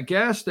owns that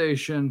gas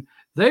station,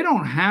 they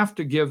don't have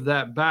to give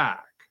that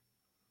back.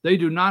 They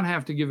do not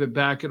have to give it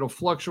back. It'll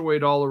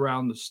fluctuate all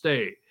around the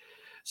state.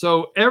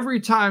 So every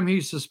time he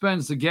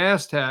suspends the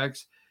gas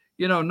tax,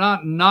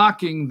 not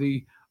knocking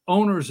the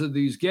owners of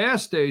these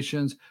gas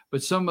stations,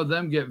 but some of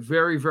them get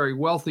very, very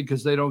wealthy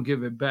because they don't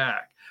give it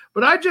back.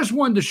 But I just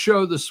wanted to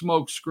show the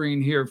smoke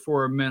screen here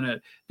for a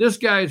minute. This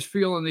guy is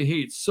feeling the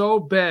heat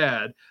so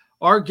bad.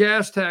 Our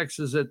gas tax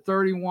is at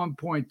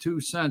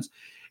 31.2 cents.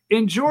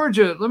 In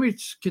Georgia, let me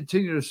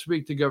continue to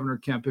speak to Governor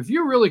Kemp. If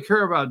you really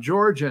care about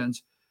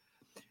Georgians,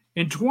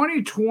 in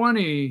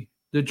 2020,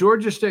 the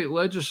Georgia State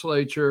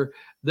Legislature,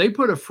 they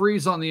put a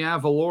freeze on the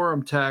ad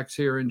valorem tax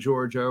here in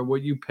Georgia,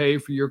 what you pay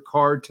for your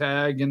car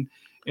tag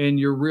and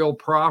your real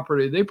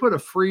property. They put a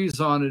freeze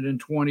on it in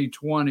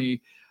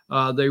 2020.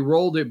 They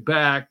rolled it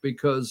back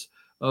because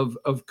of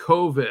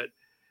COVID.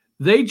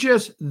 They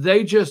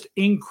just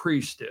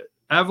increased it.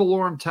 Ad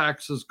valorem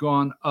tax has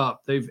gone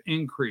up. They've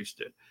increased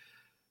it.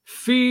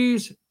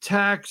 Fees,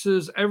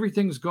 taxes,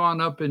 everything's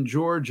gone up in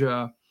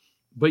Georgia,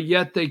 but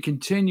yet they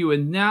continue.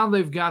 And now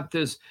they've got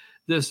this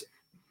 $6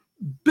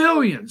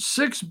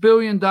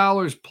 billion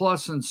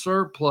plus in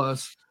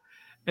surplus.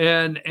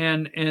 And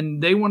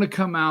they want to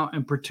come out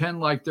and pretend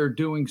like they're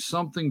doing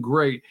something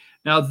great.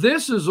 Now,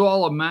 this is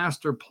all a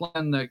master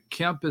plan that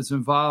Kemp is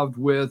involved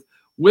with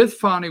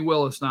Fani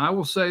Willis. Now, I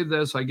will say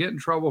this, I get in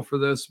trouble for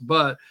this,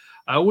 but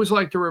I always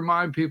like to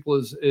remind people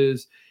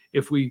is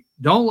if we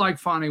don't like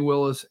Fani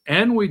Willis,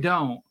 and we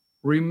don't,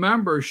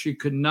 remember she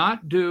could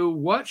not do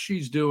what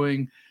she's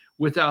doing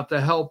without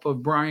the help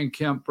of Brian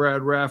Kemp,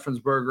 Brad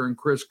Raffensperger, and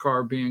Chris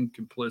Carr being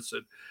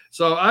complicit.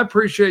 So I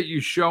appreciate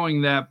you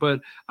showing that,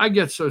 but I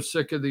get so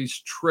sick of these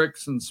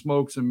tricks and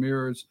smokes and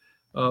mirrors,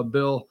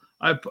 Bill.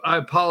 I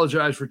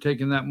apologize for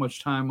taking that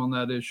much time on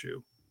that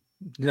issue.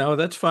 No,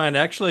 that's fine.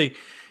 Actually,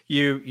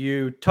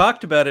 you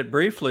talked about it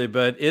briefly,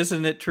 but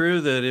isn't it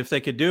true that if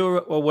they could do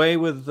away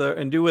with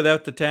and do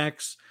without the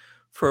tax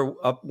for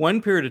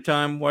one period of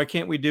time, why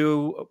can't we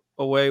do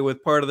away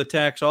with part of the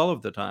tax all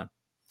of the time?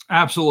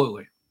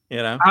 Absolutely.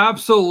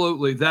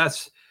 Absolutely.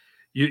 That's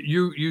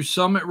you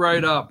sum it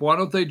right up. Why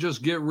don't they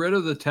just get rid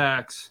of the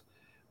tax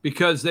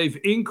because they've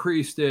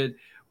increased it?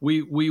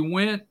 We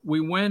went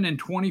in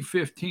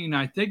 2015.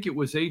 I think it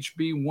was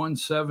HB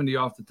 170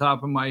 off the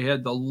top of my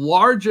head, the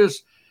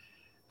largest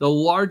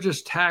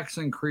tax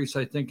increase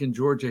I think in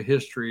Georgia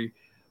history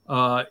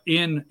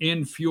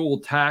in fuel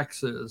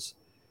taxes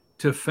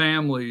to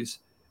families.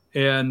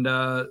 And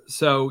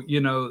so,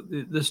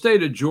 the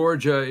state of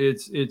Georgia,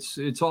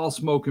 it's all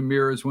smoke and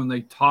mirrors when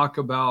they talk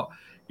about,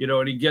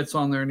 and he gets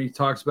on there and he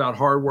talks about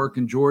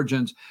hardworking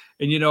Georgians.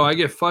 And, I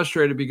get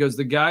frustrated because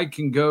the guy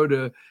can go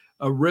to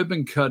a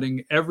ribbon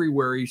cutting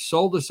everywhere. He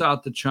sold us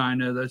out to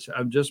China. That's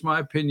just my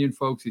opinion,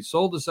 folks. He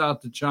sold us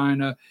out to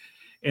China.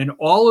 And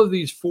all of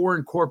these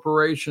foreign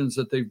corporations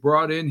that they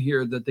brought in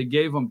here, that they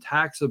gave them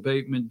tax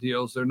abatement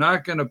deals, they're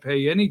not going to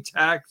pay any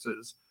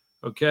taxes.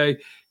 Okay.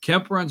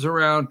 Kemp runs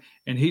around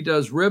and he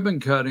does ribbon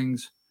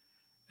cuttings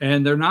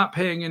and they're not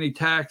paying any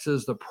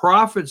taxes. The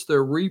profits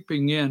they're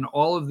reaping in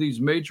all of these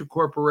major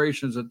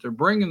corporations that they're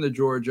bringing to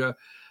Georgia,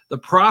 the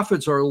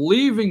profits are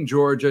leaving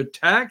Georgia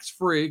tax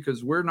free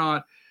because we're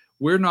not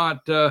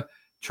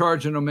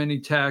charging them any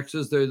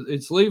taxes.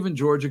 It's leaving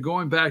Georgia,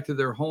 going back to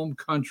their home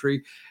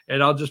country.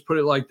 And I'll just put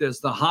it like this.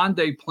 The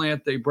Hyundai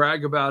plant they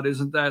brag about,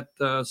 isn't that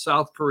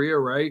South Korea,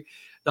 right?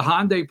 The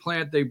Hyundai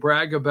plant they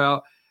brag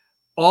about,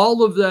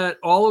 all of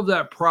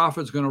that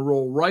profit is going to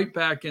roll right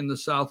back into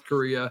South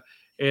Korea.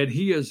 And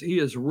he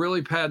is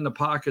really patting the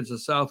pockets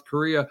of South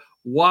Korea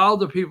while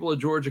the people of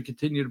Georgia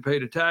continue to pay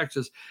the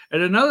taxes.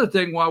 And another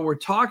thing, while we're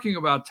talking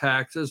about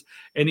taxes,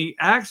 and he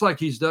acts like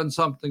he's done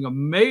something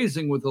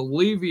amazing with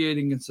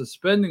alleviating and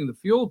suspending the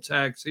fuel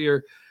tax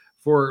here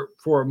for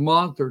a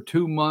month or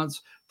 2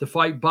 months to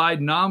fight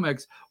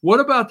Bidenomics. What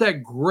about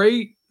that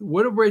great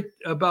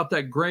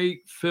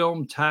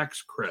film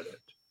tax credit?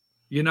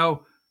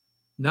 No.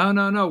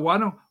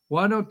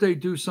 Why don't they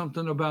do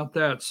something about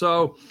that?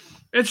 So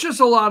it's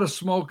just a lot of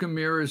smoke and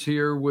mirrors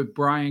here with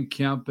Brian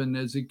Kemp, and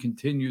as he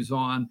continues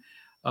on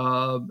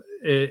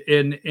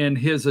in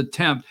his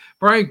attempt,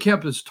 Brian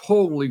Kemp is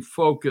totally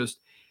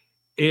focused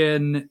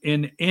in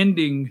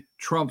ending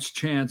Trump's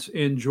chance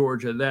in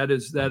Georgia. That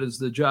is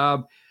the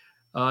job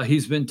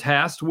he's been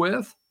tasked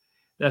with.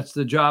 That's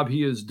the job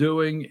he is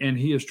doing, and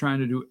he is trying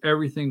to do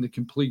everything to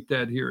complete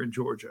that here in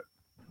Georgia.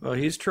 Well,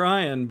 he's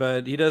trying,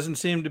 but he doesn't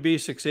seem to be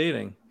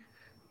succeeding.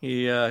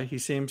 He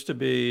seems to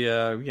be,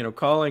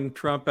 calling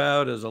Trump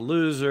out as a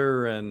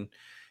loser and,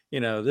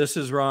 this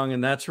is wrong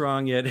and that's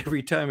wrong. Yet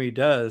every time he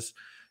does,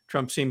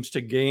 Trump seems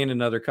to gain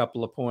another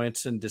couple of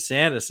points, and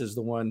DeSantis is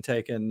the one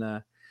taking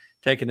a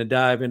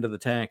dive into the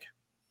tank.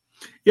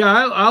 Yeah,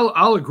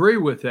 I'll agree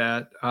with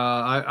that.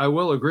 I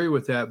will agree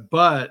with that,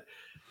 but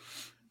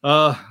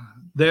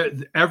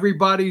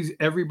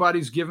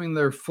everybody's giving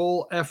their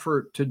full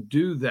effort to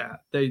do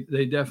that.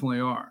 They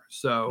definitely are.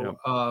 So.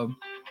 Yep.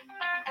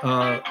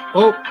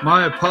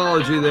 My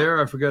apology there.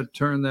 I forgot to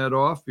turn that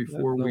off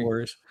before no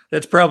worries.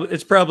 It's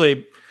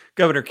probably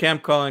Governor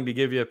Kemp calling to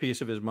give you a piece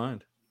of his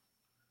mind.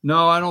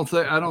 No, I don't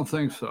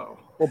think so.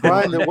 Well,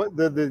 Brian,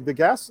 the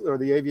gas or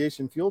the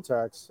aviation fuel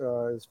tax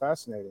is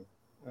fascinating.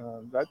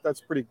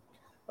 That's pretty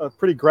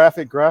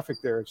graphic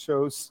there. It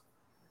shows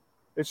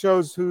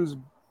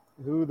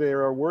who they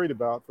are worried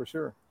about for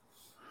sure.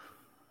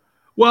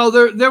 Well,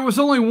 there was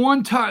only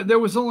one time. There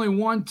was only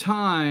one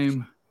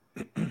time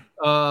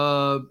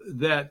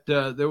that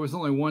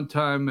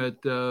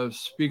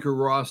Speaker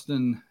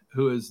Ralston,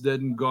 who is dead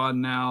and gone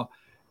now,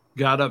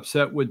 got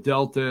upset with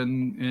Delta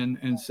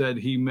and said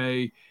he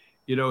may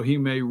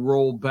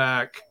roll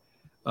back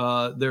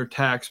their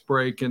tax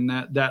break, and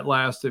that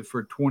lasted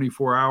for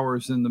 24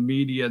 hours in the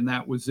media, and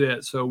that was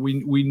it. So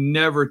we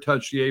never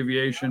touched the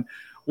aviation.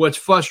 what's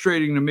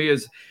frustrating to me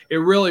is it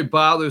really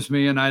bothers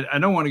me, and I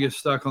don't want to get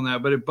stuck on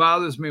that, but it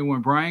bothers me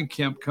when Brian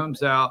Kemp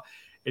comes out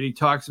and he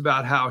talks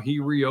about how he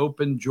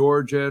reopened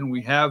Georgia and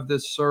we have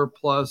this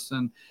surplus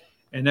and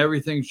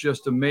everything's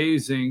just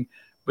amazing.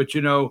 But,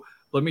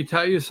 let me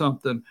tell you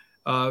something.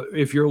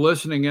 If you're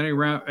listening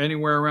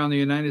anywhere around the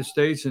United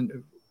States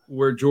and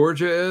where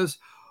Georgia is,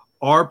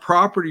 our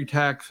property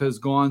tax has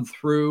gone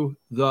through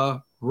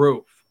the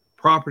roof.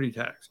 Property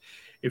tax.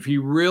 If he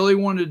really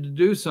wanted to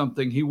do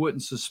something, he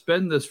wouldn't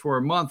suspend this for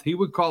a month. He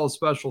would call a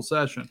special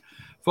session.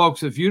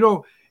 Folks, if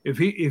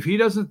he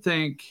doesn't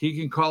think he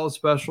can call a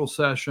special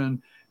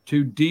session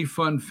to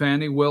defund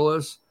Fani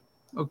Willis,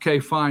 okay,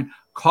 fine.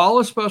 Call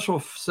a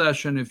special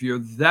session if you're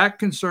that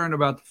concerned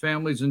about the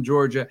families in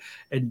Georgia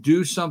and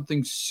do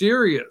something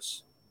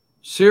serious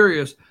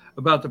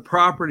about the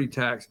property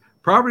tax.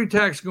 Property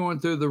tax going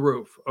through the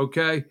roof,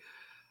 okay?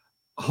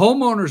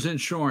 Homeowners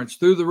insurance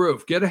through the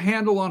roof. Get a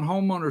handle on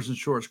homeowners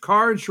insurance.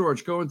 Car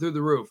insurance going through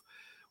the roof.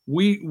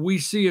 We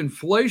see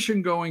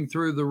inflation going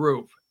through the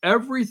roof.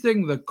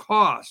 Everything, the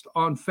cost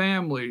on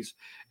families.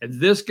 And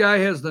this guy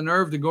has the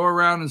nerve to go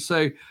around and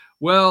say,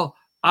 well,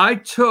 I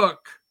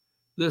took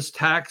this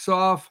tax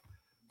off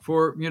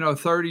for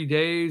 30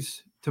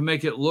 days to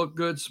make it look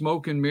good,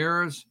 smoke and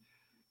mirrors.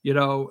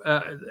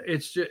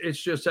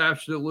 It's just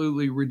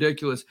absolutely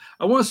ridiculous.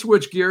 I want to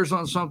switch gears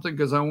on something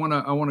because I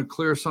want to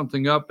clear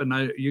something up,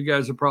 and you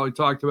guys have probably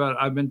talked about it.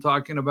 I've been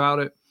talking about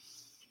it.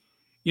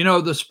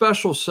 The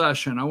special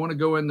session. I want to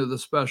go into the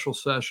special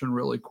session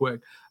really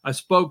quick. I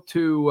spoke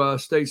to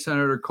State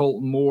Senator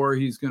Colton Moore.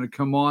 He's going to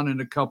come on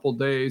in a couple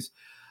days.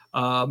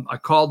 I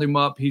called him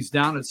up. He's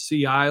down at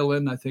Sea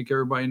Island. I think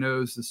everybody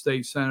knows the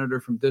state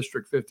senator from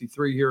District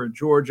 53 here in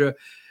Georgia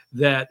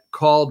that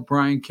called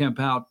Brian Kemp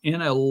out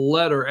in a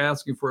letter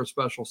asking for a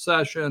special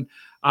session.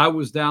 I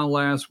was down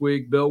last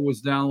week. Bill was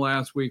down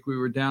last week. We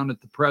were down at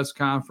the press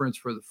conference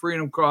for the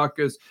Freedom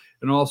Caucus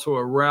and also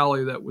a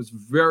rally that was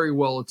very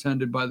well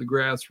attended by the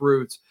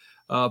grassroots,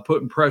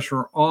 putting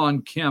pressure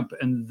on Kemp.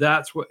 And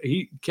that's what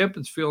Kemp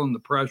is feeling the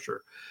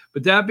pressure.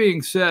 But that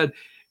being said,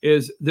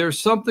 there's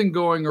something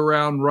going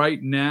around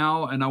right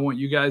now, and I want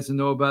you guys to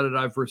know about it.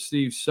 I've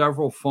received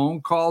several phone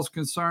calls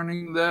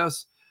concerning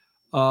this.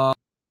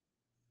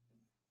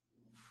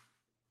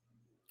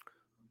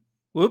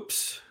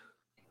 Whoops.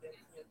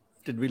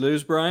 Did we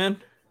lose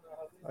Brian?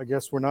 I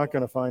guess we're not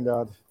going to find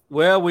out.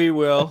 Well, we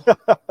will.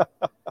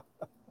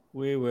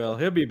 We will.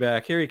 He'll be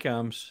back. Here he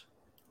comes.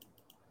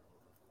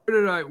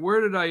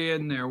 Where did I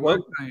end there?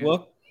 Welcome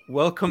You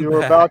were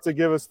back. about to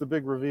give us the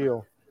big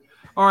reveal.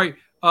 All right.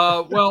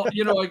 Well,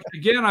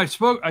 again, I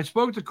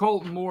spoke to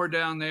Colton Moore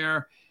down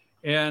there,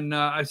 and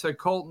I said,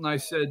 Colton, I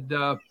said,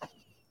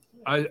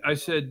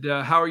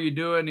 how are you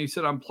doing? He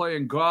said, I'm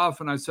playing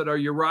golf. And I said, are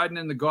you riding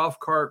in the golf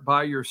cart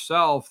by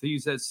yourself?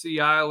 He's at Sea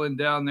Island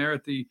down there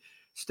at the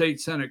State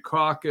Senate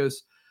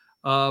caucus.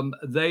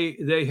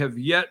 They have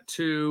yet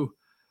to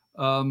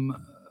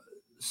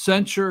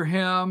censure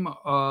him,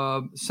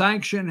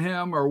 sanction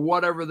him, or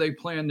whatever they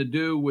plan to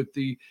do with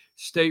the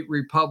state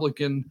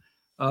Republican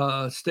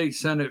State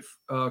Senate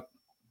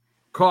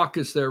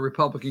caucus there,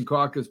 Republican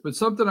caucus. But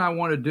something I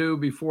want to do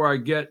before I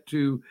get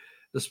to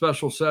the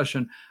special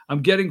session,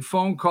 I'm getting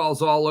phone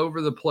calls all over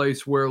the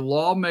place where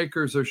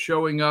lawmakers are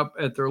showing up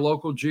at their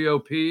local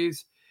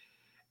GOPs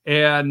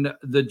and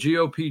the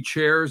GOP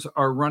chairs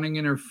are running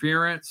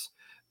interference.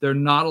 They're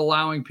not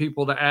allowing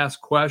people to ask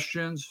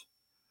questions.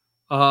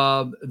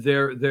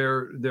 They're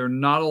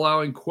not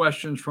allowing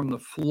questions from the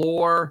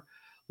floor.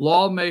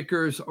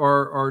 Lawmakers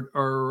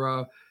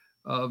are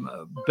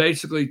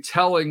basically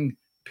telling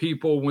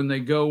people when they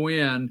go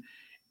in,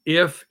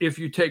 if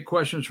you take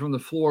questions from the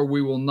floor,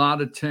 we will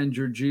not attend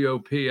your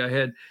GOP. I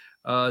had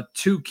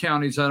 2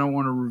 counties, I don't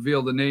want to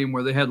reveal the name,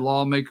 where they had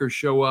lawmakers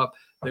show up.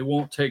 They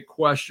won't take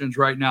questions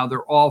right now.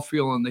 They're all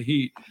feeling the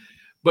heat.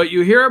 But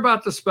you hear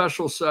about the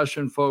special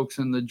session, folks,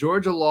 and the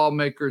Georgia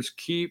lawmakers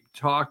keep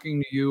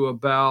talking to you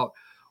about,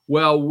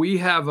 well, we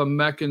have a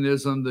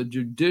mechanism, the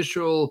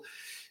Judicial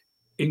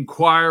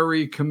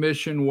Inquiry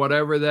Commission,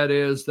 whatever that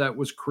is, that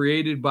was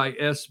created by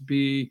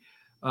SB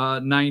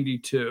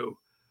 92.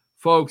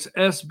 Folks,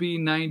 SB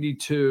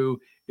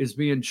 92 is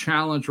being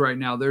challenged right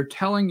now. They're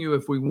telling you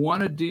if we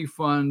want to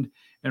defund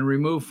and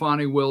remove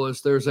Fani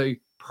Willis, there's a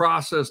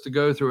process to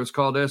go through. It's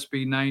called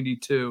SB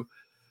 92.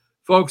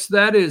 Folks,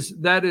 that is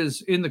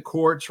in the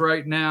courts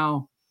right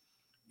now.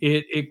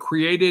 It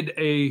created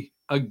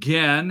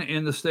again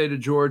in the state of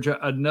Georgia,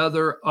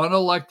 another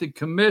unelected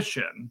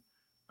commission,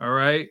 all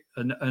right,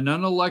 an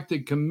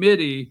unelected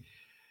committee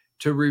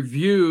to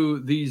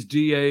review these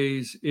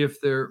DAs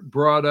if they're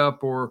brought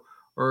up or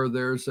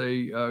there's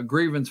a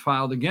grievance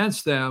filed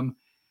against them.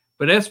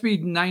 But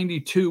SB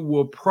 92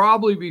 will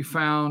probably be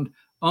found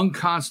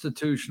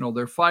unconstitutional.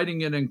 They're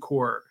fighting it in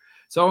court.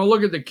 So I want to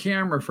look at the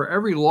camera for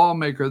every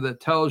lawmaker that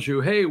tells you,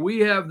 hey, we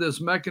have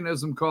this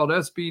mechanism called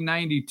SB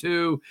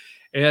 92,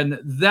 and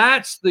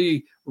that's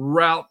the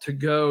route to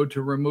go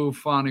to remove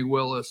Fani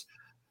Willis.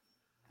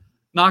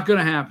 Not going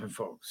to happen,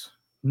 folks.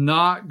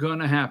 Not going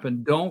to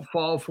happen. Don't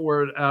fall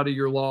for it out of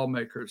your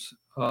lawmakers.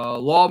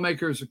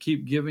 Lawmakers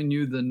keep giving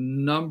you the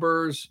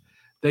numbers.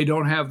 They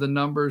don't have the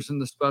numbers in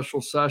the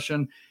special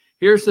session.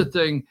 Here's the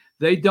thing.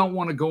 They don't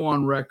want to go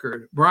on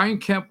record. Brian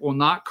Kemp will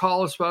not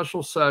call a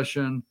special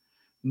session,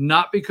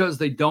 not because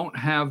they don't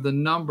have the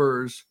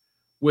numbers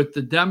with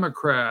the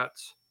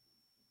Democrats.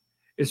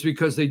 It's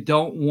because they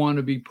don't want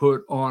to be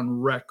put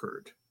on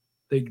record.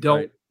 They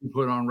don't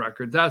put on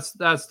record. That's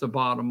the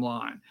bottom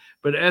line.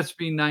 But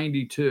SB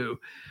 92.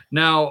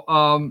 Now,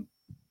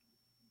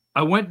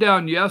 I went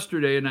down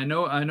yesterday, and I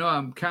know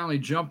I'm kind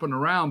of jumping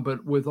around,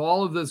 but with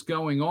all of this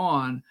going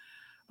on,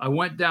 I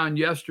went down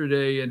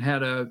yesterday and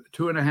had a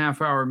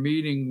 2.5-hour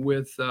meeting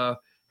with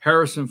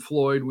Harrison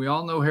Floyd. We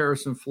all know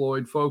Harrison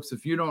Floyd, folks.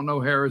 If you don't know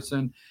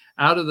Harrison,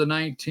 out of the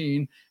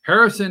 19,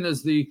 Harrison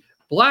is the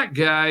black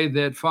guy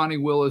that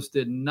Fonnie Willis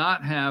did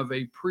not have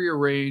a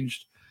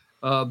prearranged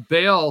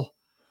bail.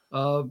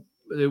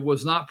 It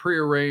was not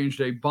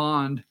prearranged, a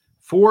bond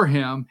for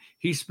him.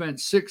 He spent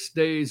 6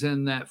 days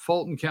in that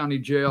Fulton County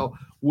jail,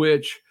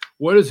 which,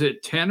 what is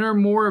it, 10 or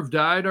more have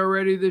died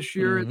already this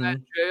year in that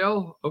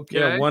jail? Okay.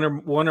 Yeah,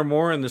 one or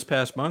more in this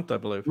past month, I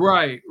believe.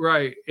 Right.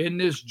 In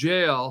this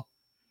jail.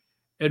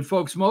 And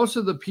folks, most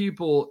of the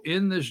people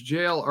in this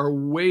jail are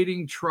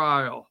waiting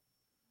trial.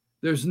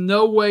 There's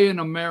no way in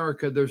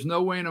America.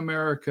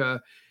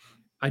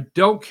 I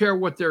don't care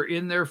what they're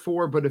in there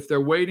for, but if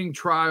they're waiting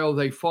trial,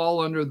 they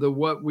fall under the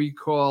what we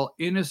call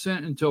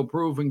innocent until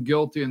proven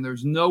guilty. And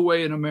there's no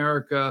way in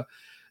America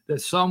that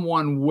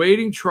someone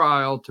waiting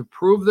trial to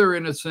prove their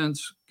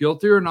innocence,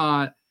 guilty or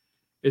not,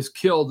 is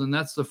killed. And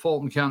that's the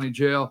Fulton County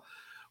Jail.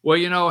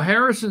 Well,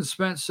 Harrison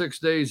spent 6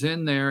 days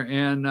in there,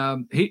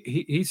 and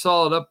he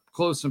saw it up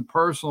close and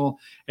personal,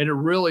 and it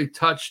really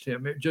touched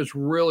him. It just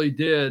really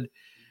did.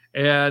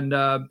 And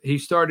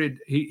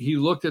he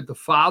looked at the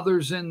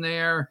fathers in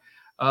there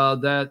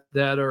that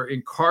are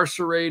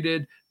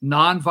incarcerated,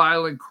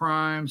 nonviolent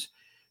crimes.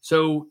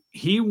 So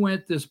he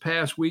went this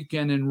past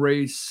weekend and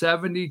raised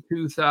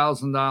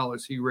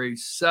 $72,000. He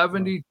raised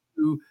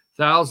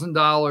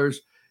 $72,000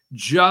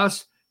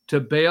 just to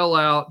bail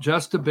out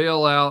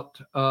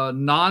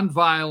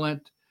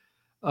nonviolent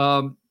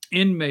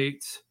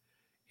inmates.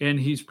 And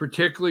he's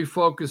particularly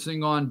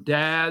focusing on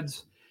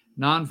dads,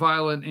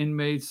 nonviolent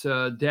inmates,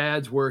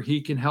 dads, where he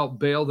can help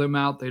bail them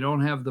out. They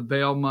don't have the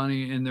bail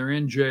money and they're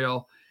in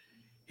jail.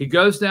 He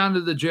goes down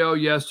to the jail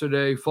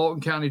yesterday.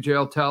 Fulton County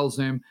Jail tells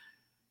him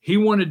he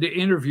wanted to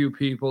interview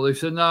people. They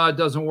said, no, it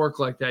doesn't work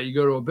like that. You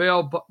go to a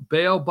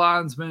bail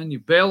bondsman, you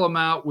bail them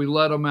out, we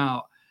let them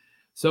out.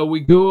 So we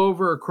go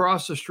over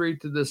across the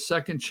street to this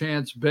second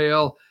chance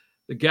bail.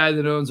 The guy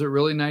that owns it,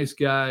 really nice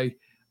guy.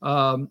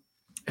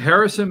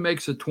 Harrison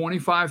makes a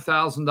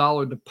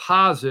 $25,000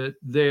 deposit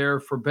there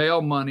for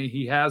bail money.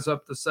 He has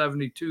up to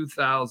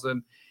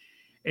 $72,000.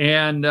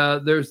 And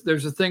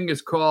there's a thing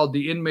that's called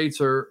the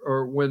inmates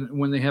are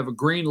when they have a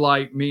green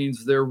light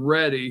means they're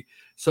ready.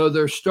 So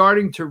they're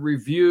starting to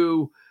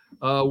review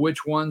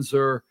which ones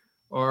are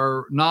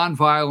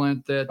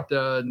nonviolent,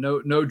 that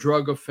no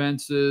drug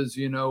offenses,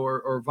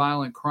 or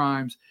violent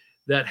crimes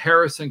that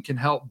Harrison can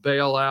help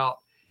bail out.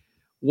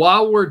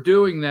 While we're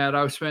doing that,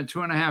 I spent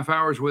 2.5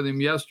 hours with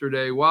him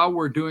yesterday. While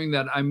we're doing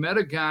that, I met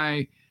a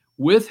guy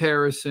with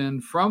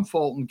Harrison from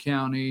Fulton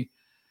County.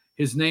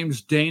 His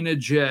name's Dana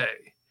J.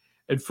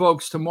 And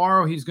folks,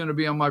 tomorrow he's going to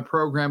be on my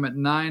program at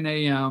 9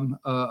 a.m.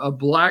 A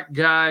black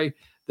guy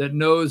that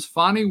knows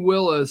Fonnie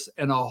Willis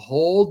in a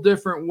whole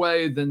different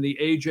way than the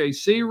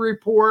AJC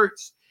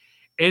reports,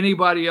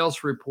 anybody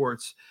else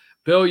reports.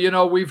 Bill,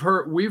 we've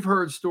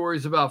heard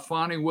stories about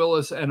Fonnie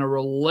Willis and a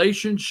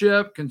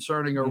relationship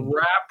concerning a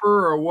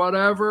rapper or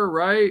whatever,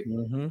 right?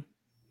 Mm-hmm.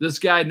 This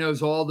guy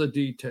knows all the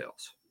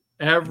details.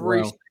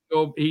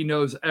 He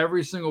knows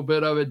every single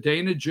bit of it.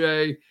 Dana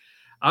J.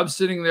 I'm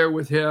sitting there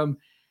with him,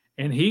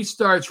 and he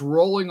starts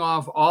rolling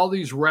off all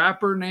these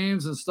rapper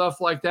names and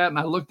stuff like that. And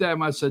I looked at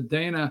him. I said,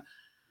 Dana,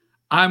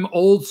 I'm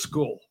old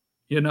school.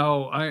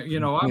 I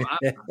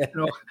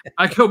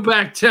go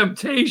back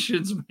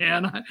Temptations,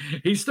 man.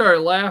 He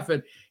started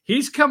laughing.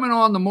 He's coming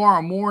on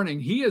tomorrow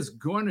morning. He is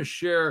going to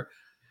share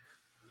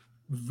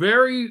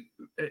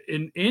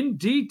in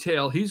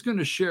detail. He's going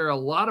to share a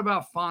lot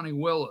about Fonnie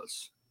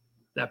Willis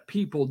that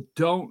people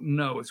don't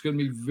know. It's going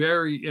to be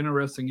very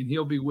interesting, and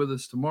he'll be with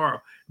us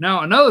tomorrow.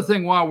 Now, another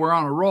thing while we're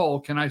on a roll,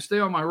 can I stay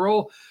on my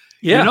roll?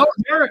 Yeah.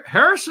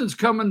 Harrison's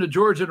coming to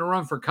Georgia to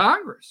run for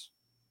Congress.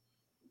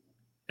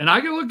 And I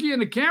can look you in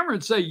the camera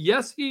and say,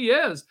 yes, he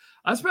is.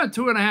 I spent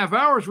 2.5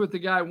 hours with the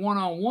guy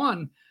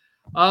one-on-one.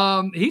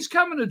 He's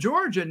coming to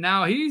Georgia.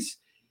 Now, he's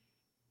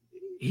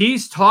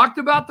talked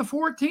about the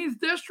 14th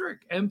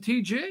district,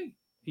 MTG.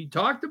 He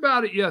talked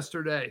about it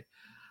yesterday.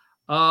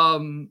 He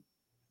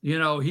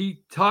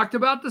talked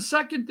about the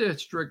 2nd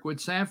district with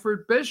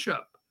Sanford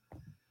Bishop.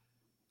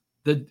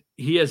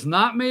 He has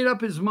not made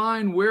up his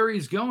mind where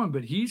he's going,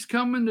 but he's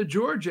coming to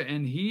Georgia,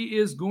 and he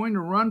is going to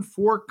run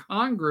for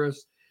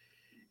Congress.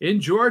 in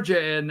Georgia,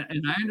 and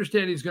I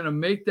understand he's going to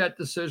make that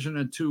decision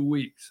in 2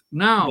 weeks.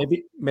 Now,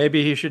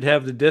 maybe he should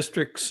have the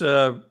districts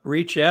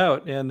reach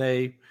out and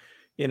they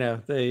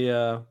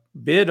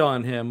bid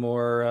on him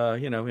or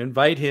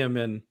invite him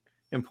in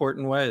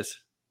important ways.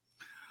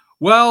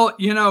 Well,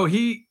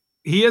 he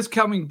is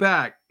coming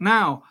back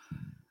now.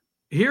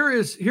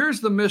 Here's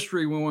the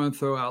mystery we want to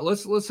throw out.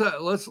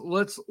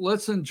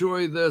 Let's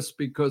enjoy this,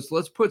 because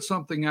let's put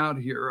something out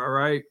here. All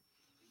right.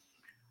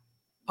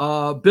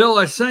 Bill,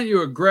 I sent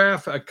you a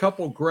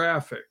couple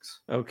graphics.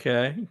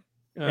 Okay.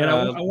 And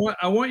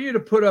I want you to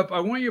put up,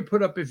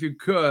 if you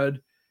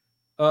could,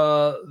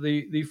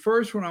 the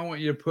first one I want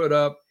you to put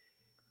up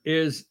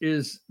is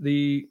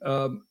the,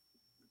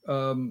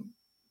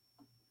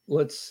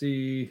 let's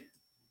see,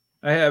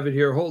 I have it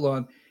here. Hold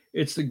on.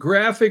 It's the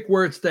graphic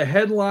where it's the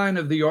headline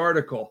of the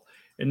article.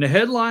 And the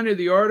headline of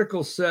the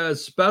article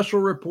says, special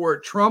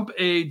report, Trump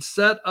aides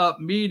set up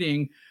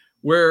meeting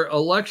where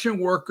election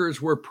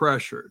workers were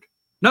pressured.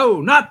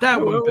 No, not that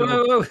one,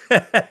 Bill.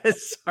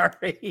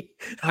 Sorry.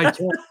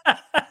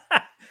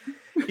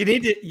 You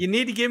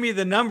need to give me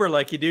the number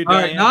like you do,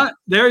 Diane. All right,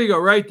 there you go,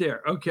 right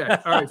there. Okay.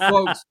 All right,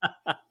 folks.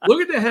 Look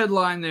at the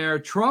headline there.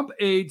 Trump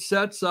aide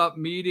sets up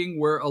meeting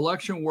where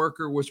election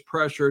worker was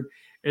pressured.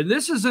 And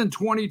this is in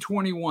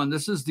 2021.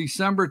 This is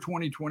December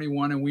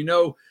 2021. And we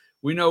know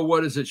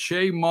what is it?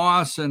 Shay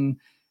Moss and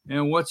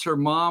what's her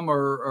mom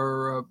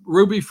or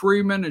Ruby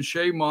Freeman and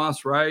Shay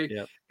Moss, right?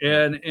 Yep.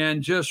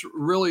 And just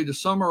really to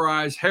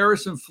summarize,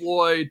 Harrison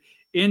Floyd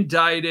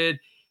indicted.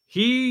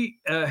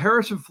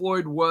 Harrison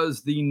Floyd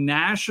was the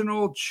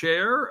national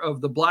chair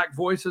of the Black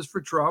Voices for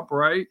Trump,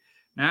 right?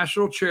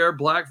 National chair,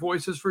 Black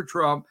Voices for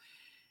Trump.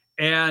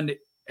 And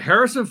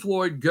Harrison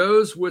Floyd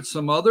goes with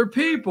some other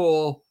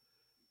people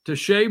to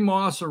Shay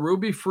Moss and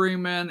Ruby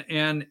Freeman,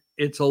 and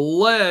it's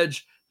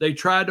alleged they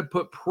tried to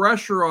put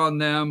pressure on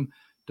them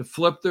to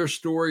flip their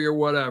story or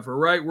whatever,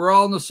 right? We're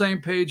all on the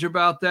same page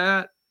about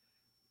that.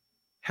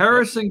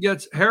 Harrison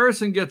gets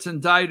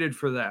indicted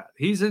for that.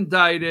 He's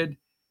indicted.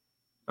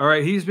 All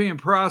right, he's being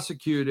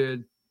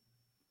prosecuted.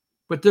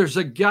 But there's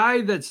a guy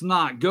that's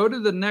not. Go to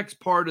the next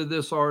part of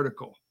this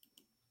article.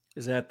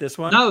 Is that this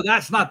one? No,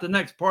 that's not the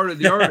next part of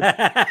the article.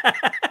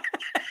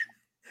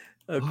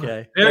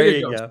 Okay. There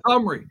you go.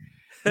 Summary.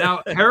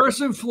 Now,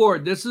 Harrison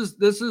Floyd, this is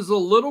a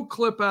little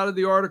clip out of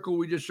the article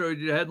we just showed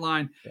you, the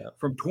headline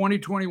from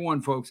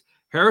 2021, folks.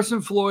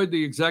 Harrison Floyd,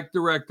 the exec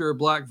director of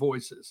Black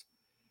Voices.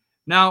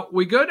 Now,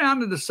 we go down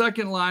to the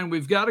second line.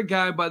 We've got a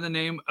guy by the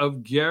name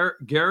of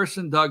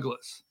Garrison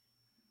Douglas.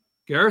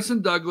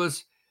 Garrison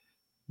Douglas,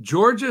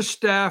 Georgia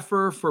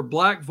staffer for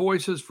Black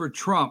Voices for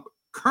Trump,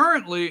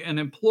 currently an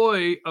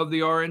employee of the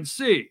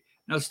RNC.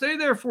 Now, stay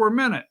there for a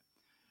minute.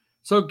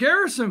 So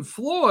Garrison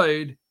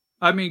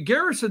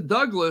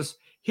Douglas,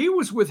 he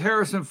was with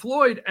Harrison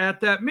Floyd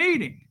at that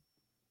meeting,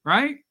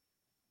 right?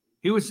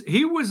 He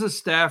was a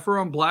staffer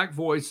on Black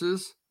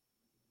Voices.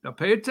 Now,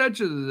 pay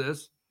attention to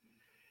this.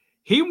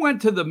 He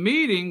went to the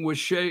meeting with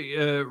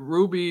Shay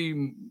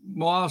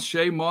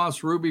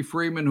Moss, Ruby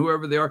Freeman,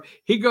 whoever they are.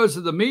 He goes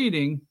to the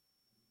meeting.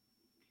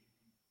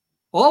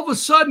 All of a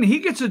sudden, he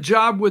gets a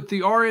job with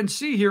the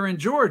RNC here in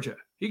Georgia.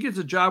 He gets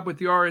a job with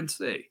the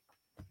RNC.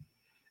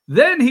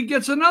 Then he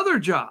gets another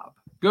job.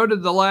 Go to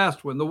the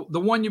last one, the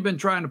one you've been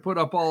trying to put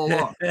up all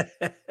along.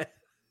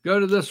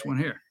 Go to this one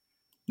here.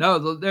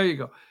 No, there you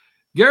go.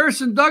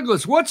 Garrison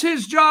Douglas, what's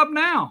his job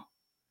now?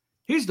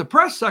 He's the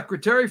press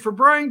secretary for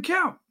Brian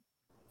Kemp.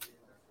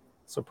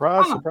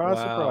 Surprise,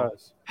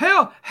 surprise.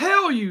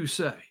 Hell, you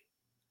say.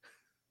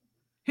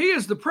 He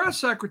is the press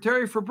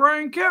secretary for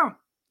Brian Kemp.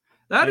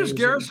 That is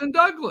Garrison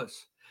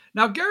Douglas.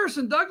 Now,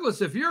 Garrison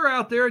Douglas, if you're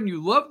out there and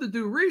you love to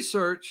do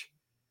research,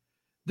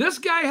 this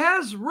guy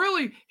has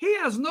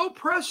no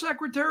press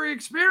secretary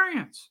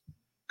experience.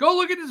 Go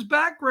look at his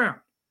background.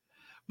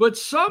 But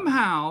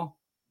somehow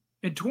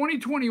in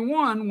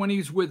 2021, when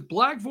he's with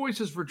Black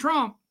Voices for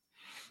Trump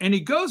and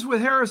he goes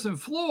with Harrison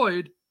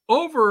Floyd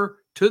over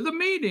to the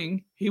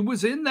meeting, he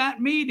was in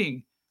that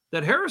meeting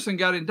that Harrison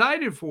got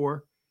indicted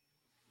for.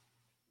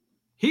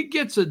 He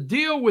gets a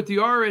deal with the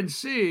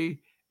RNC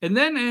and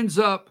then ends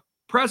up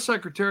press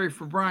secretary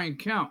for Brian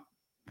Kemp.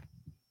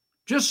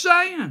 Just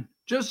saying.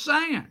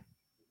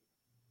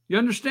 You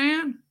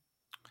understand?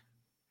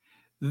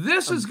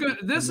 This is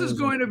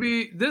going to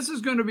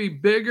be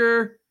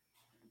bigger.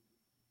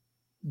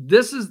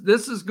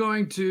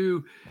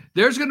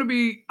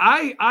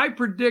 I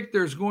predict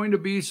there's going to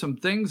be some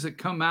things that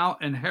come out,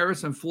 and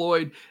Harrison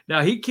Floyd,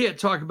 now he can't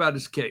talk about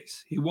his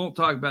case. He won't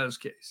talk about his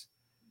case.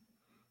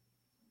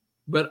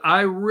 But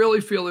I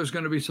really feel there's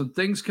going to be some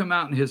things come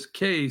out in his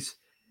case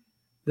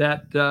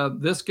that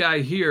this guy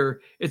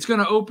here, it's going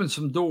to open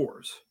some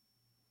doors.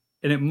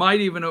 And it might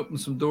even open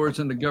some doors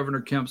into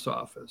Governor Kemp's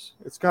office.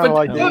 It's kind of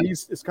like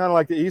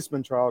the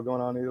Eastman trial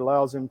going on. It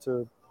allows him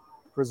to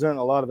present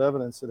a lot of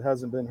evidence that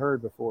hasn't been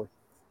heard before.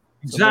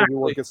 Exactly. So maybe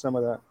we'll look at some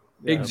of that.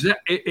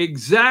 Yeah.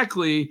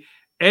 Exactly.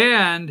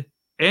 And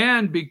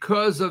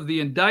because of the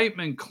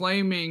indictment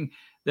claiming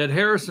that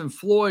Harrison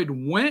Floyd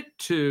went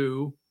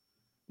to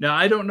Now,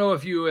 I don't know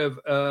if you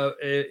have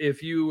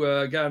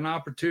got an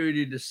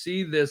opportunity to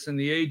see this in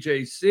the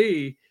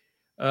AJC.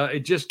 It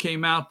just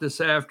came out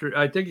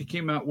I think it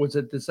came out, was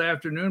it this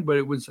afternoon? But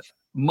it was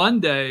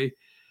Monday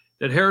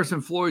that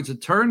Harrison Floyd's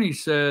attorney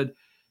said,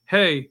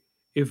 hey,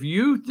 if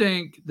you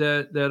think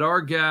that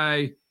our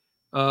guy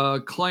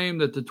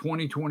claimed that the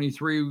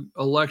 2023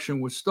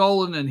 election was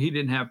stolen and he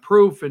didn't have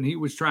proof and he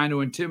was trying to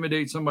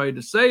intimidate somebody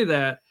to say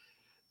that,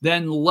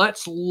 then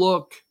let's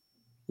look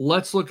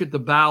at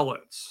the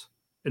ballots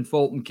in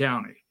Fulton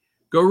County.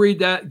 Go read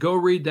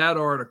that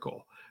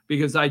article,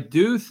 because I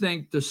do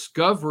think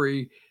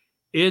discovery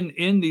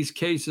in these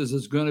cases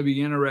is going to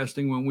be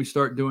interesting when we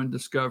start doing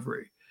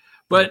discovery.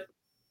 But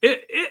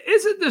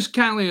isn't this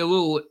kind of a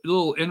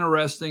little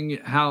interesting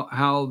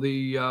how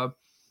the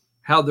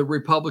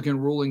Republican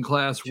ruling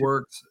class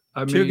works?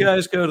 I mean, two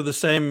guys go to the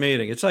same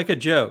meeting. It's like a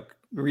joke.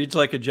 It reads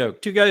like a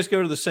joke. Two guys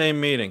go to the same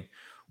meeting.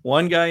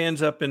 One guy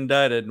ends up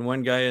indicted and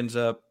one guy ends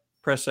up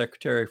press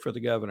secretary for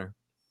the governor.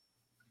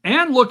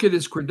 And look at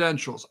his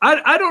credentials.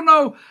 I don't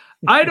know.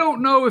 I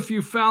don't know if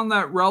you found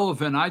that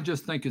relevant. I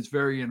just think it's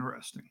very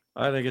interesting.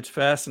 I think it's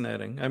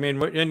fascinating. I mean,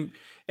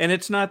 and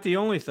it's not the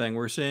only thing.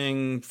 We're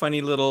seeing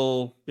funny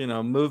little,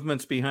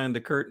 movements behind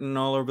the curtain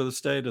all over the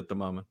state at the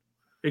moment.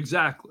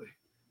 Exactly.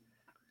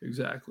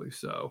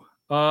 So,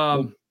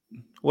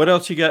 what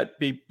else you got,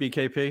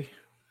 BKP?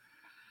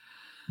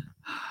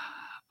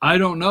 I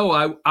don't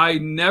know. I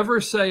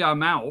never say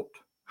I'm out.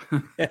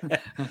 Well,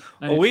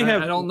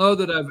 I don't know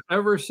that I've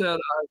ever said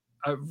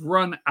I've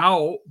run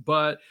out,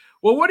 but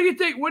what do you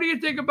think? What do you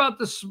think about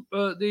this?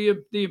 The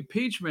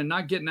impeachment,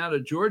 not getting out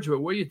of Georgia,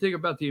 but what do you think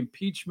about the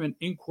impeachment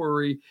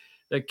inquiry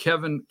that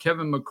Kevin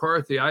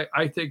McCarthy?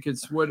 I think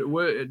it's what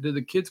do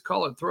the kids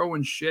call it?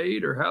 Throwing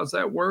shade, or how's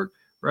that work?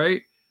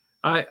 Right?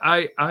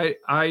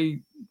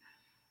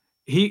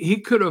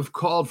 He could have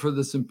called for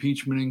this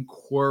impeachment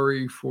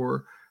inquiry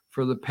for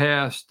the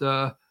past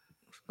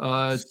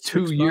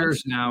 2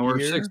 years now, or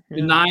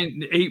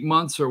 8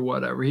 months or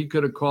whatever. He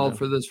could have called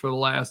for this for the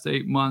last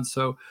 8 months.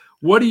 So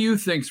what do you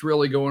think's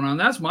really going on?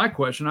 That's my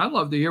question. I'd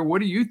love to hear,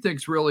 what do you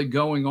think's really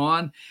going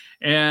on?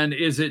 And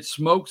is it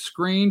smoke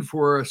screen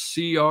for a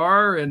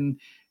CR and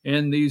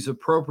these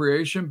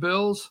appropriation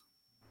bills?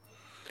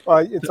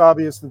 It's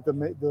obvious that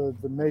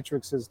the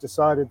matrix has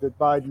decided that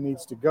Biden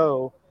needs to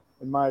go,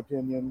 in my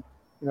opinion.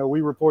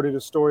 We reported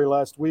a story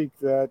last week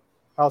that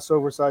House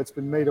Oversight's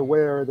been made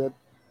aware that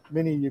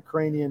many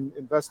Ukrainian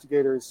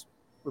investigators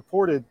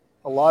reported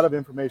a lot of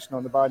information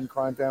on the Biden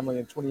crime family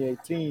in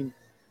 2018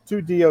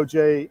 to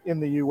DOJ in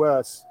the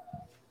U.S.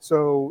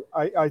 So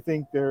I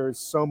think there's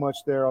so much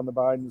there on the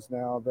Bidens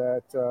now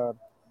that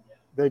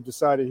they've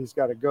decided he's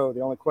got to go.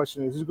 The only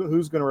question is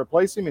who's going to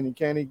replace him, and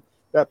can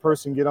that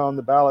person get on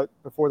the ballot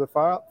before the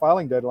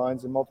filing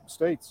deadlines in multiple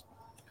states?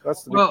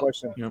 That's the big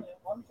question. Yeah.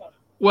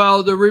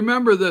 Well, to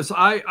remember this,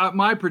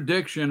 my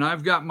prediction, I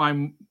got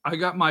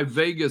my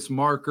Vegas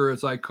marker,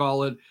 as I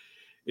call it,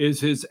 is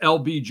his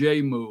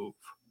LBJ move.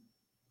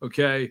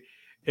 Okay.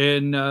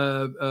 And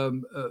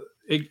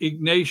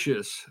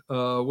Ignatius,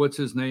 what's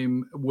his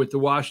name, with the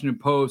Washington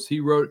Post,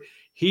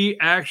 he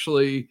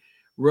actually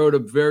wrote a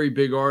very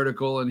big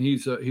article, and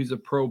he's a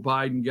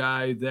pro-Biden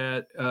guy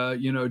that,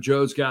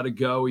 Joe's got to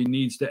go. He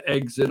needs to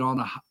exit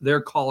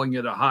they're calling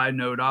it a high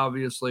note,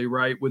 obviously,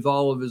 right, with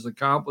all of his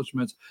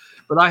accomplishments.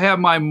 But I have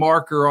my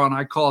marker on,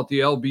 I call it the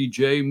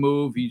LBJ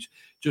move. He's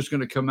just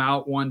going to come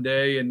out one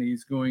day and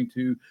he's going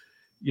to,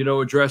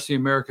 address the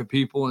American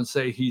people and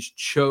say he's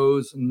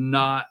chose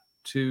not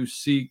to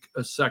seek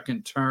a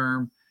second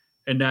term.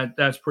 And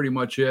that's pretty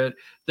much it.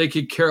 They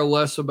could care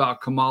less about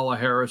Kamala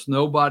Harris.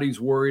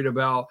 Nobody's worried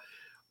about,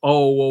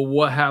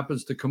 what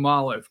happens to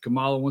Kamala? If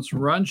Kamala wants to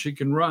run, she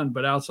can run.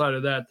 But outside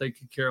of that, they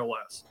could care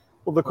less.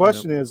 Well, the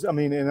question is,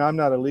 and I'm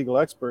not a legal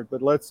expert,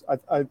 but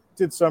I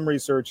did some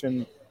research,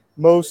 in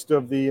most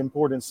of the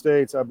important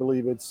states, I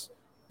believe it's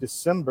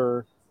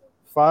December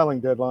filing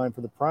deadline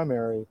for the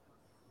primary.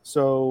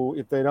 So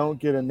if they don't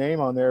get a name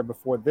on there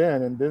before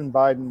then, and then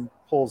Biden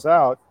pulls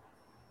out,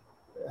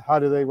 how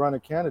do they run a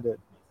candidate?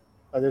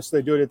 I guess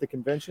they do it at the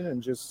convention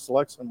and just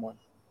select someone.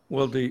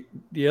 Well, the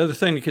other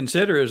thing to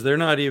consider is they're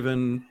not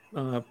even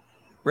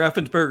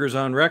Raffensperger's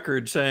on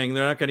record saying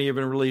they're not going to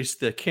even release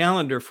the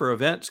calendar for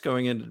events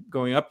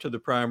going up to the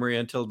primary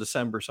until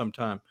December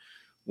sometime.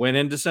 When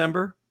in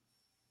December?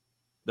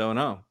 Don't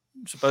know.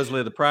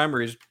 Supposedly the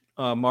primary is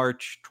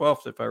March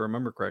 12th, if I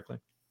remember correctly.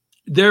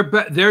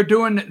 They're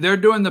doing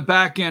the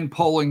back end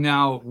polling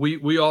now.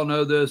 We all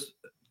know this.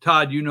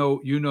 Todd, you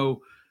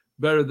know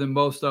better than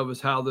most of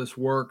us how this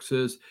works.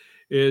 Is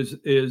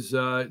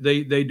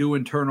they do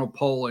internal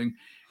polling,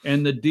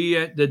 and the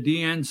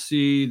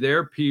DNC,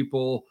 their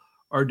people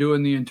are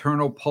doing the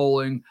internal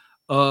polling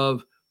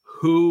of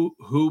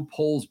who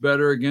polls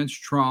better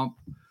against Trump,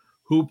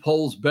 who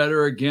polls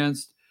better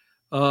against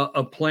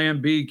a Plan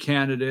B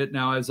candidate.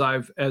 Now, as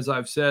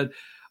I've said,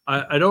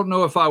 I don't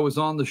know if I was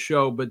on the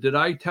show, but did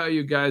I tell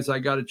you guys I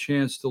got a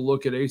chance to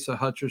look at Asa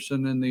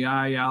Hutcherson in the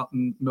eye out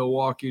in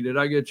Milwaukee? Did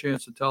I get a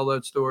chance to tell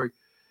that story?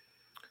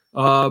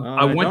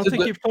 I don't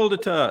think you've told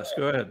it to us.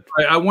 Go ahead.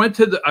 I went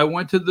to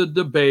the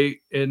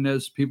debate, and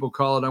as people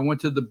call it, I went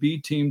to the B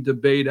team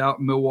debate out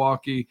in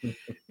Milwaukee,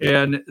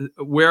 and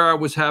where I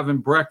was having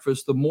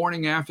breakfast the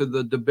morning after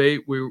the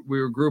debate. We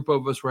were a group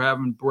of us were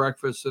having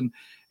breakfast, and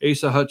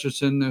Asa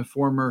Hutchinson, the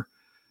former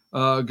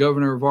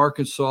governor of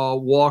Arkansas,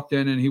 walked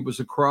in, and he was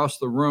across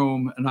the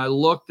room. And I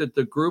looked at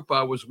the group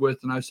I was with,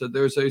 and I said,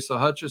 "There's Asa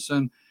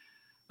Hutchinson."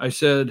 I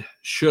said,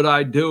 "Should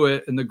I do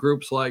it?" And the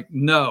group's like,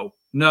 "No."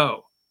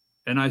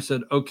 And I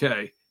said,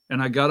 "Okay."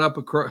 And I got up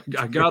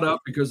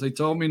because they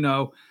told me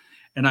no.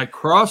 And I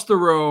crossed the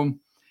room,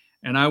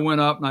 and I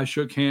went up and I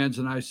shook hands,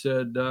 and I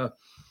said,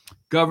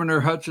 "Governor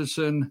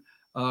Hutchinson,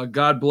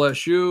 God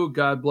bless you.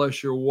 God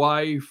bless your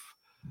wife.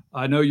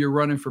 I know you're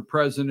running for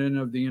president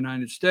of the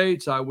United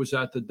States. I was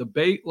at the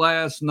debate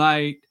last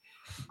night.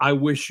 I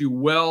wish you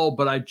well,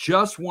 but I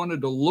just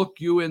wanted to look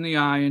you in the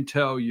eye and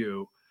tell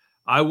you,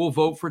 I will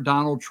vote for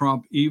Donald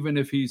Trump, even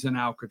if he's in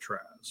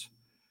Alcatraz."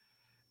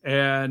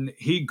 And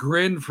he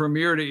grinned from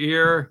ear to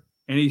ear,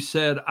 and he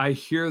said, "I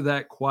hear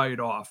that quite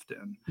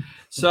often."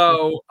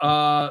 So,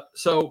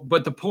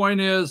 but the point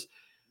is,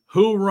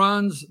 who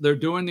runs? They're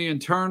doing the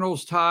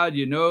internals, Todd.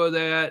 You know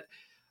that.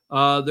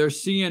 They're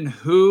seeing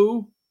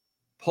who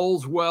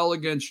polls well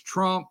against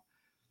Trump,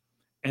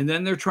 and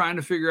then they're trying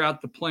to figure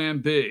out the plan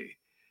B.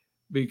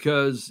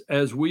 Because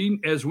as we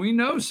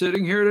know,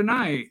 sitting here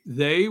tonight,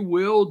 they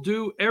will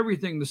do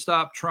everything to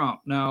stop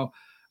Trump. Now,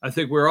 I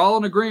think we're all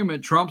in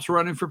agreement. Trump's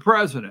running for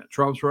president.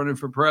 Trump's running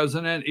for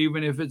president,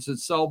 even if it's at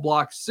cell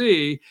block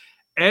C.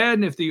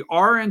 And if the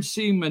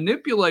RNC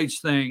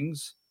manipulates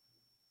things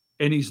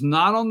and he's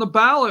not on the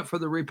ballot for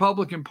the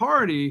Republican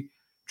Party,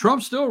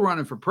 Trump's still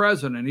running for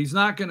president. He's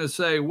not going to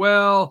say,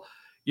 well,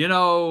 you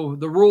know,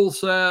 the rule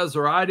says,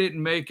 or I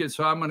didn't make it,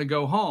 so I'm going to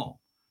go home.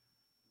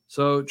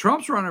 So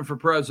Trump's running for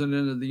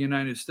president of the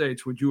United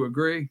States. Would you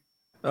agree?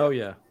 Oh,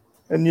 yeah.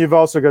 And you've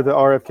also got the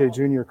RFK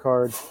Jr.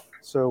 card,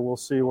 so we'll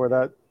see where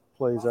that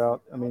plays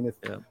out. I mean, if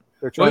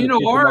they're trying to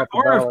keep him off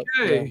the ballot,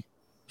 RFK.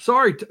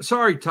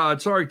 Sorry,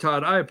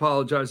 Todd. I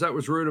apologize. That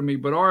was rude of me.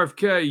 But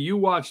RFK, you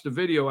watched the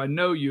video. I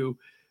know you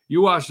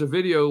watched the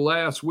video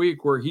last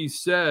week where he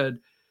said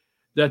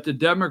that the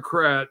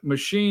Democrat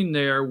machine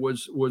there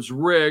was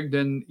rigged,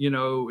 and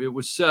it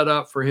was set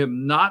up for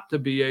him not to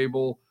be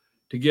able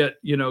to get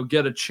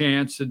a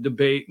chance to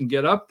debate and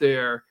get up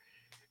there.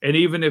 And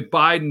even if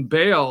Biden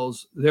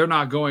bails, they're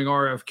not going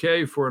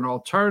RFK for an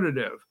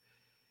alternative.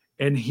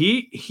 And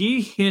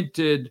he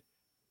hinted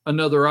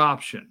another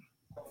option.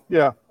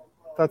 Yeah,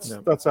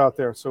 that's out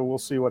there. So we'll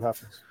see what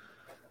happens.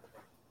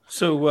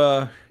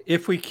 So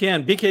if we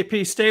can,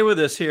 BKP, stay with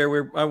us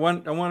here. I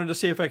wanted to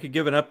see if I could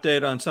give an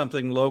update on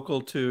something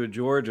local to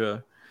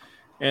Georgia,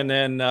 and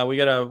then we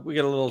got a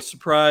little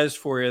surprise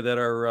for you that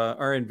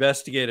our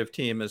investigative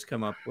team has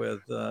come up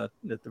with at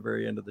the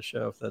very end of the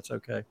show, if that's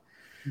okay.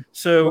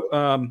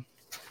 So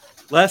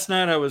last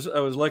night I was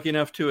lucky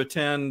enough to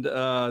attend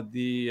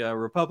the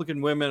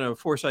Republican Women of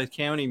Forsyth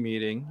County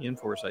meeting in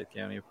Forsyth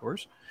County, of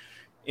course.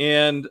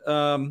 And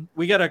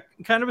we got a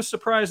kind of a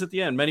surprise at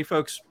the end. Many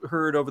folks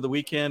heard over the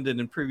weekend and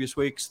in previous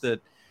weeks that,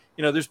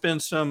 there's been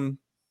some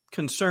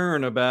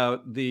concern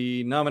about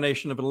the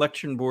nomination of an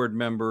election board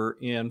member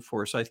in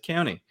Forsyth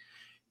County.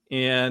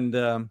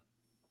 And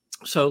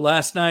so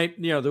last night,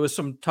 there was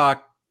some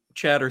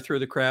chatter through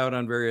the crowd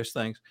on various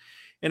things.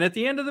 And at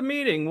the end of the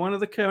meeting, one of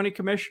the county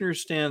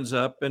commissioners stands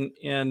up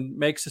and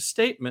makes a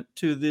statement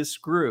to this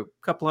group,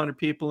 a couple hundred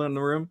people in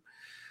the room,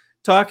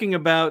 talking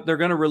about they're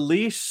going to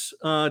release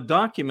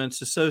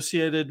documents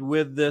associated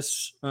with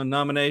this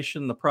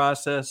nomination, the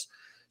process,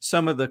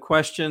 some of the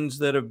questions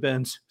that have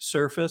been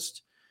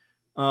surfaced,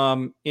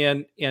 and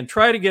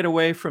try to get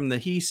away from the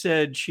he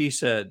said, she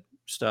said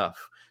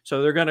stuff.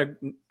 So they're going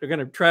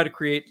to try to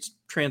create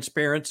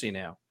transparency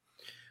now.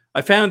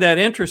 I found that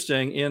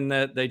interesting in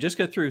that they just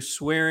got through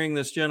swearing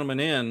this gentleman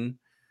in,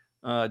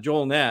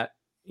 Joel Nett,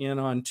 in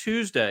on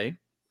Tuesday,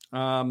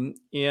 and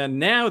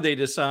now they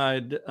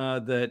decide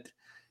that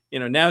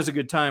now's a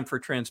good time for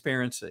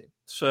transparency.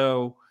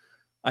 So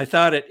I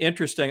thought it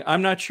interesting.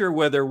 I'm not sure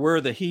whether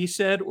we're the he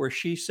said or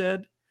she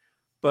said,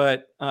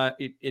 but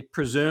it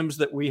presumes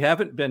that we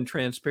haven't been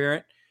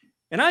transparent.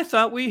 And I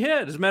thought we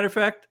had. As a matter of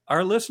fact,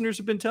 our listeners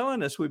have been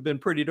telling us we've been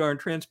pretty darn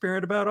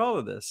transparent about all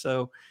of this.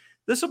 So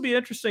this will be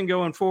interesting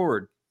going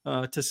forward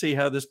to see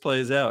how this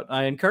plays out.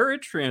 I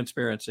encourage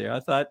transparency. I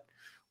thought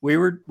we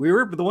were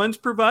the ones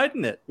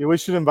providing it. Yeah, we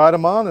should invite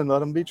them on and let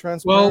them be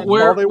transparent.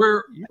 Well,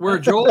 where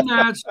Joel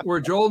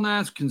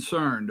Natt's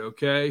concerned,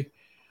 okay,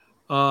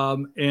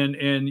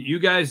 and you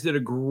guys did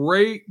a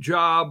great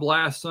job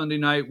last Sunday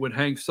night with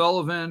Hank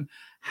Sullivan.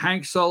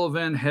 Hank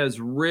Sullivan has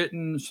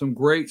written some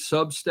great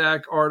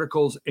Substack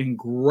articles in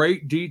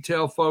great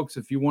detail, folks.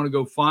 If you want to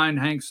go find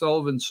Hank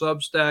Sullivan's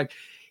Substack,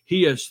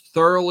 he has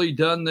thoroughly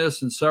done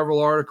this in several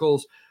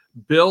articles.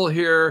 Bill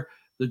here,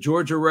 the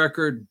Georgia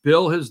Record,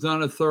 Bill has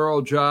done a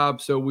thorough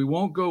job, so we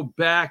won't go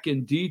back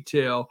in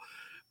detail.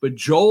 But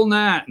Joel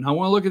Natt, and I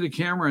want to look at the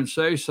camera and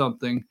say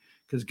something,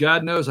 because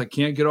God knows I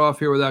can't get off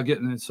here without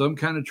getting in some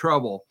kind of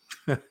trouble.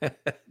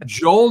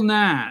 Joel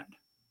Nat,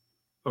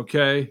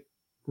 okay,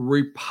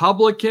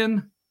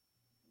 Republican,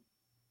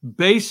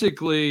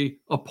 basically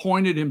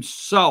appointed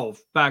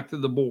himself back to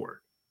the board,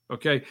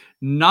 okay?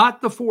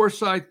 Not the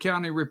Forsyth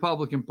County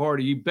Republican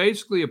Party. He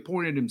basically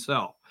appointed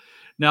himself.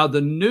 Now,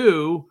 the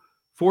new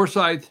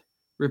Forsyth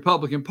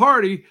Republican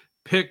Party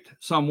picked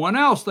someone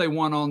else they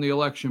won on the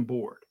election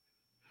board.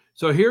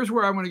 So here's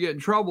where I'm going to get in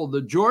trouble.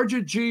 The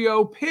Georgia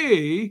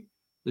GOP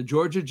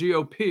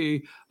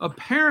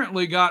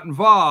apparently got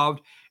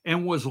involved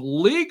and was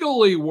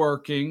legally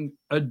working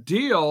a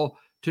deal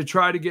to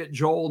try to get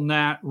Joel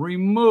Nat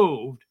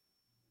removed.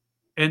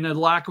 And the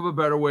lack of a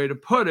better way to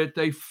put it,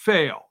 they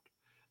failed.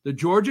 The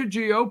Georgia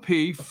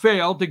GOP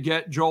failed to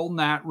get Joel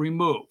Nat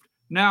removed.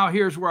 Now,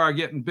 here's where I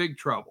get in big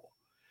trouble.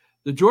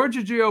 The Georgia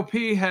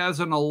GOP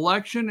has an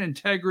election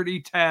integrity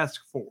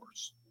task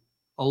force.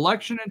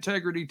 Election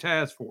integrity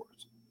task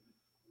force.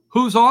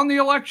 Who's on the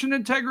election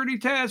integrity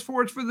task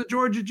force for the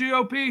Georgia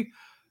GOP?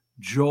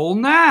 Joel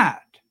Nat.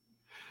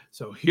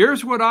 So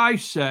here's what I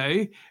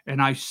say,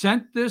 and I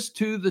sent this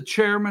to the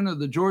chairman of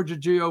the Georgia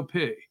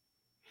GOP.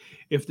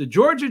 If the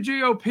Georgia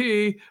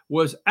GOP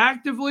was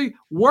actively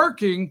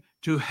working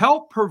to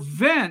help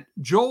prevent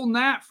Joel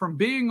Nat from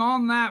being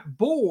on that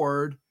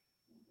board,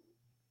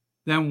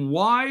 then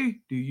why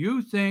do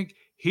you think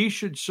he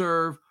should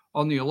serve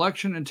on the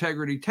election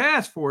integrity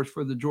task force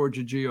for the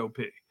Georgia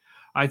GOP?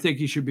 I think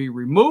he should be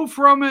removed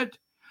from it.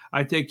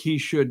 I think he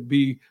should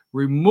be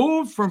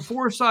removed from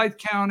Forsyth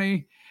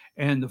County,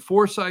 and the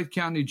Forsyth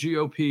County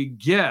GOP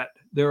get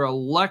their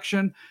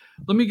election.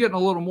 Let me get in a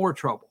little more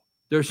trouble.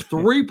 There's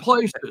 3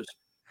 places: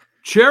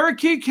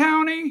 Cherokee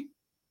County,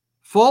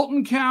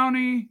 Fulton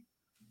County,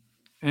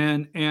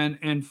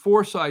 and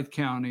Forsyth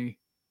County.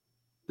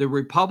 The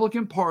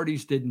Republican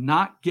parties did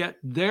not get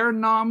their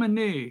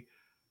nominee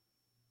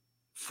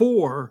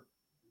for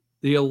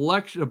the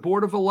election, the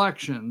Board of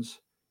Elections,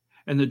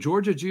 and the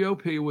Georgia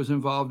GOP was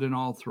involved in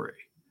all 3.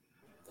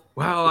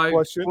 Well,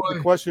 the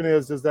question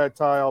is, does that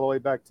tie all the way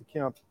back to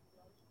Kemp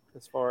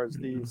as far as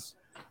these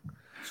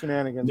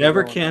shenanigans?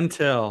 Never can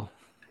tell.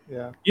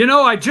 Yeah. You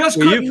know, I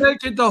just couldn't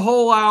make it the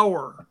whole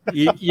hour.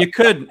 You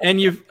couldn't. And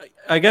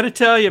I got to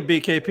tell you,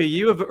 BKP,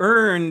 you have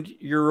earned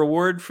your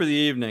reward for the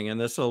evening, and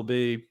this will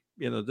be,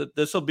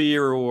 this will be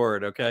your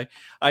reward. Okay.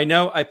 I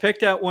know I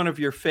picked out one of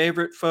your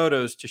favorite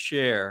photos to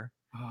share,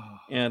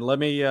 and let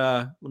me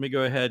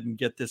go ahead and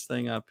get this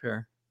thing up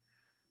here.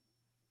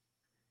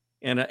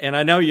 And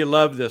I know you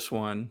love this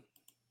one.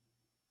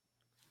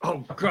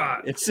 Oh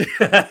God! It's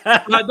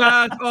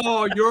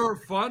you're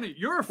funny.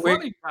 You're a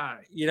funny guy.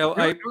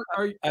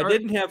 I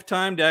didn't have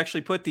time to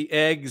actually put the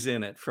eggs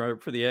in it for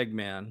the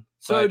Eggman.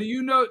 So do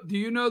you know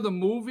the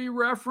movie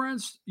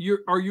reference?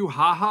 Are you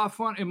ha-ha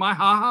funny? Am I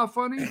ha-ha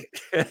funny?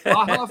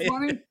 Ha-ha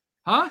funny?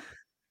 Huh?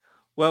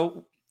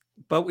 Well,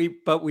 but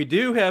we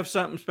do have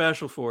something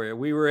special for you.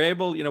 We were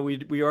able,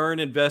 we are an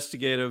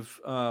investigative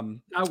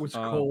that was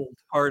cold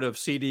part of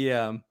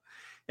CDM.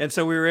 And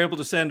so we were able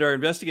to send our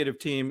investigative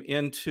team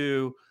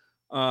into,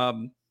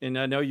 and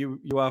I know you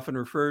often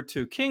refer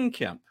to King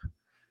Kemp.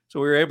 So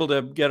we were able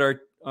to get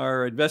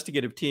our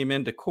investigative team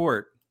into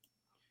court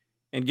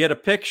and get a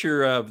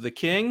picture of the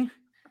king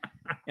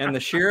and the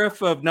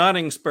sheriff of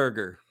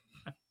Nottingsburger.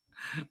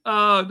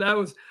 Oh, that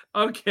was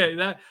okay.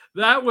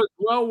 That was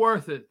well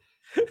worth it.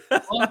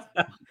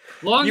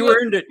 You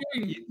earned it.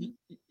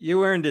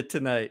 You earned it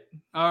tonight.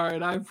 All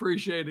right. I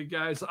appreciate it,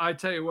 guys. I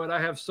tell you what, I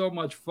have so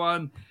much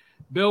fun.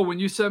 Bill, when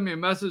you send me a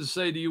message,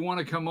 say, do you want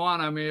to come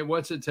on? I mean,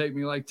 what's it take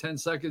me? Like 10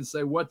 seconds,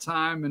 say what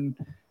time, and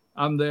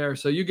I'm there.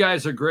 So you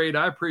guys are great.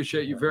 I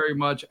appreciate you very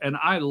much. And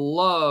I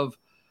love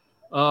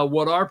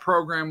what our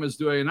program is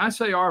doing. And I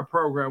say our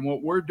program,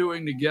 what we're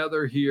doing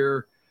together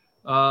here,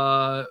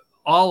 all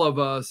of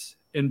us,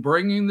 in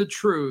bringing the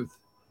truth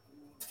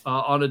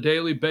on a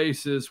daily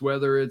basis,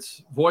 whether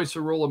it's Voice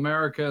of Rural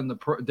America and the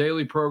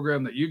daily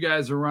program that you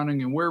guys are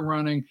running and we're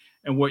running,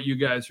 and what you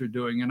guys are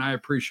doing. And I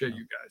appreciate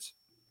you guys.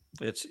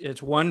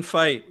 It's one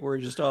fight. We're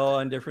just all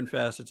on different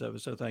facets of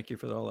it. So thank you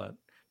for all that.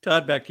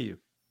 Todd, back to you.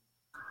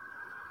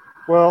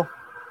 Well,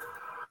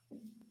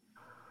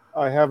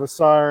 I have a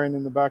siren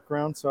in the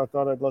background, so I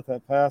thought I'd let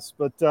that pass.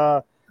 But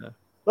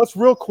let's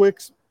real quick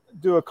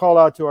do a call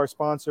out to our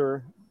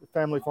sponsor,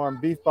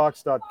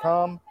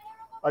 FamilyFarmBeefBox.com.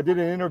 I did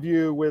an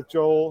interview with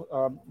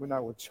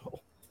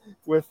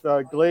with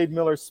Glade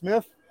Miller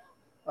Smith.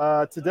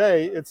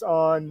 Today it's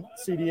on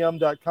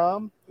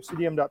CDM.com,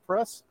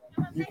 CDM.press.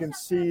 You can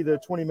see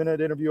the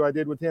 20-minute interview I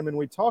did with him, and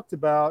we talked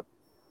about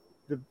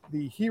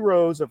the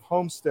heroes of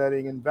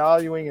homesteading and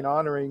valuing and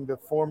honoring the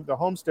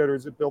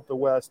homesteaders that built the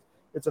West.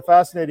 It's a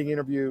fascinating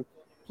interview.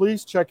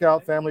 Please check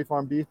out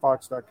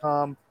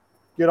FamilyFarmBeefBox.com.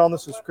 Get on the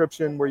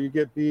subscription where you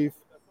get beef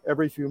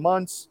every few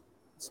months.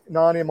 It's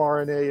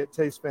non-mRNA. It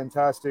tastes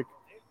fantastic.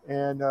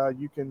 And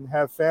you can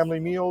have family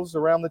meals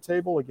around the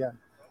table again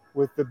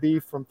with the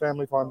beef from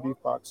Family Farm Beef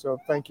Box. So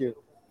thank you.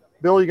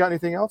 Bill, you got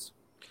anything else?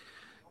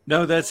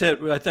 No, that's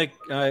it. I think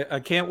I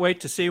can't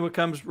wait to see what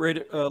comes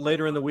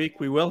later in the week.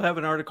 We will have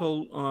an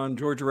article on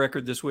Georgia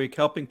Record this week,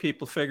 helping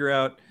people figure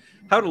out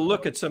how to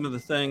look at some of the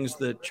things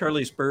that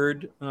Charlize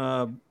Byrd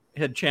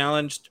had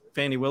challenged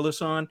Fani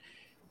Willis on,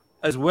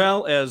 as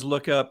well as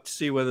look up to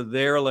see whether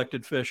their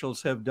elected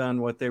officials have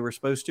done what they were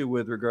supposed to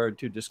with regard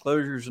to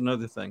disclosures and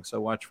other things.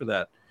 So watch for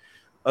that.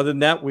 Other than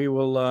that, we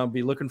will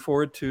be looking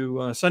forward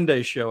to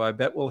Sunday's show. I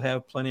bet we'll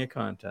have plenty of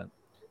content.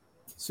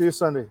 See you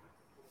Sunday.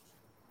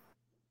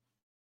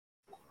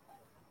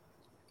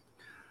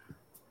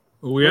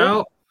 We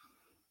out.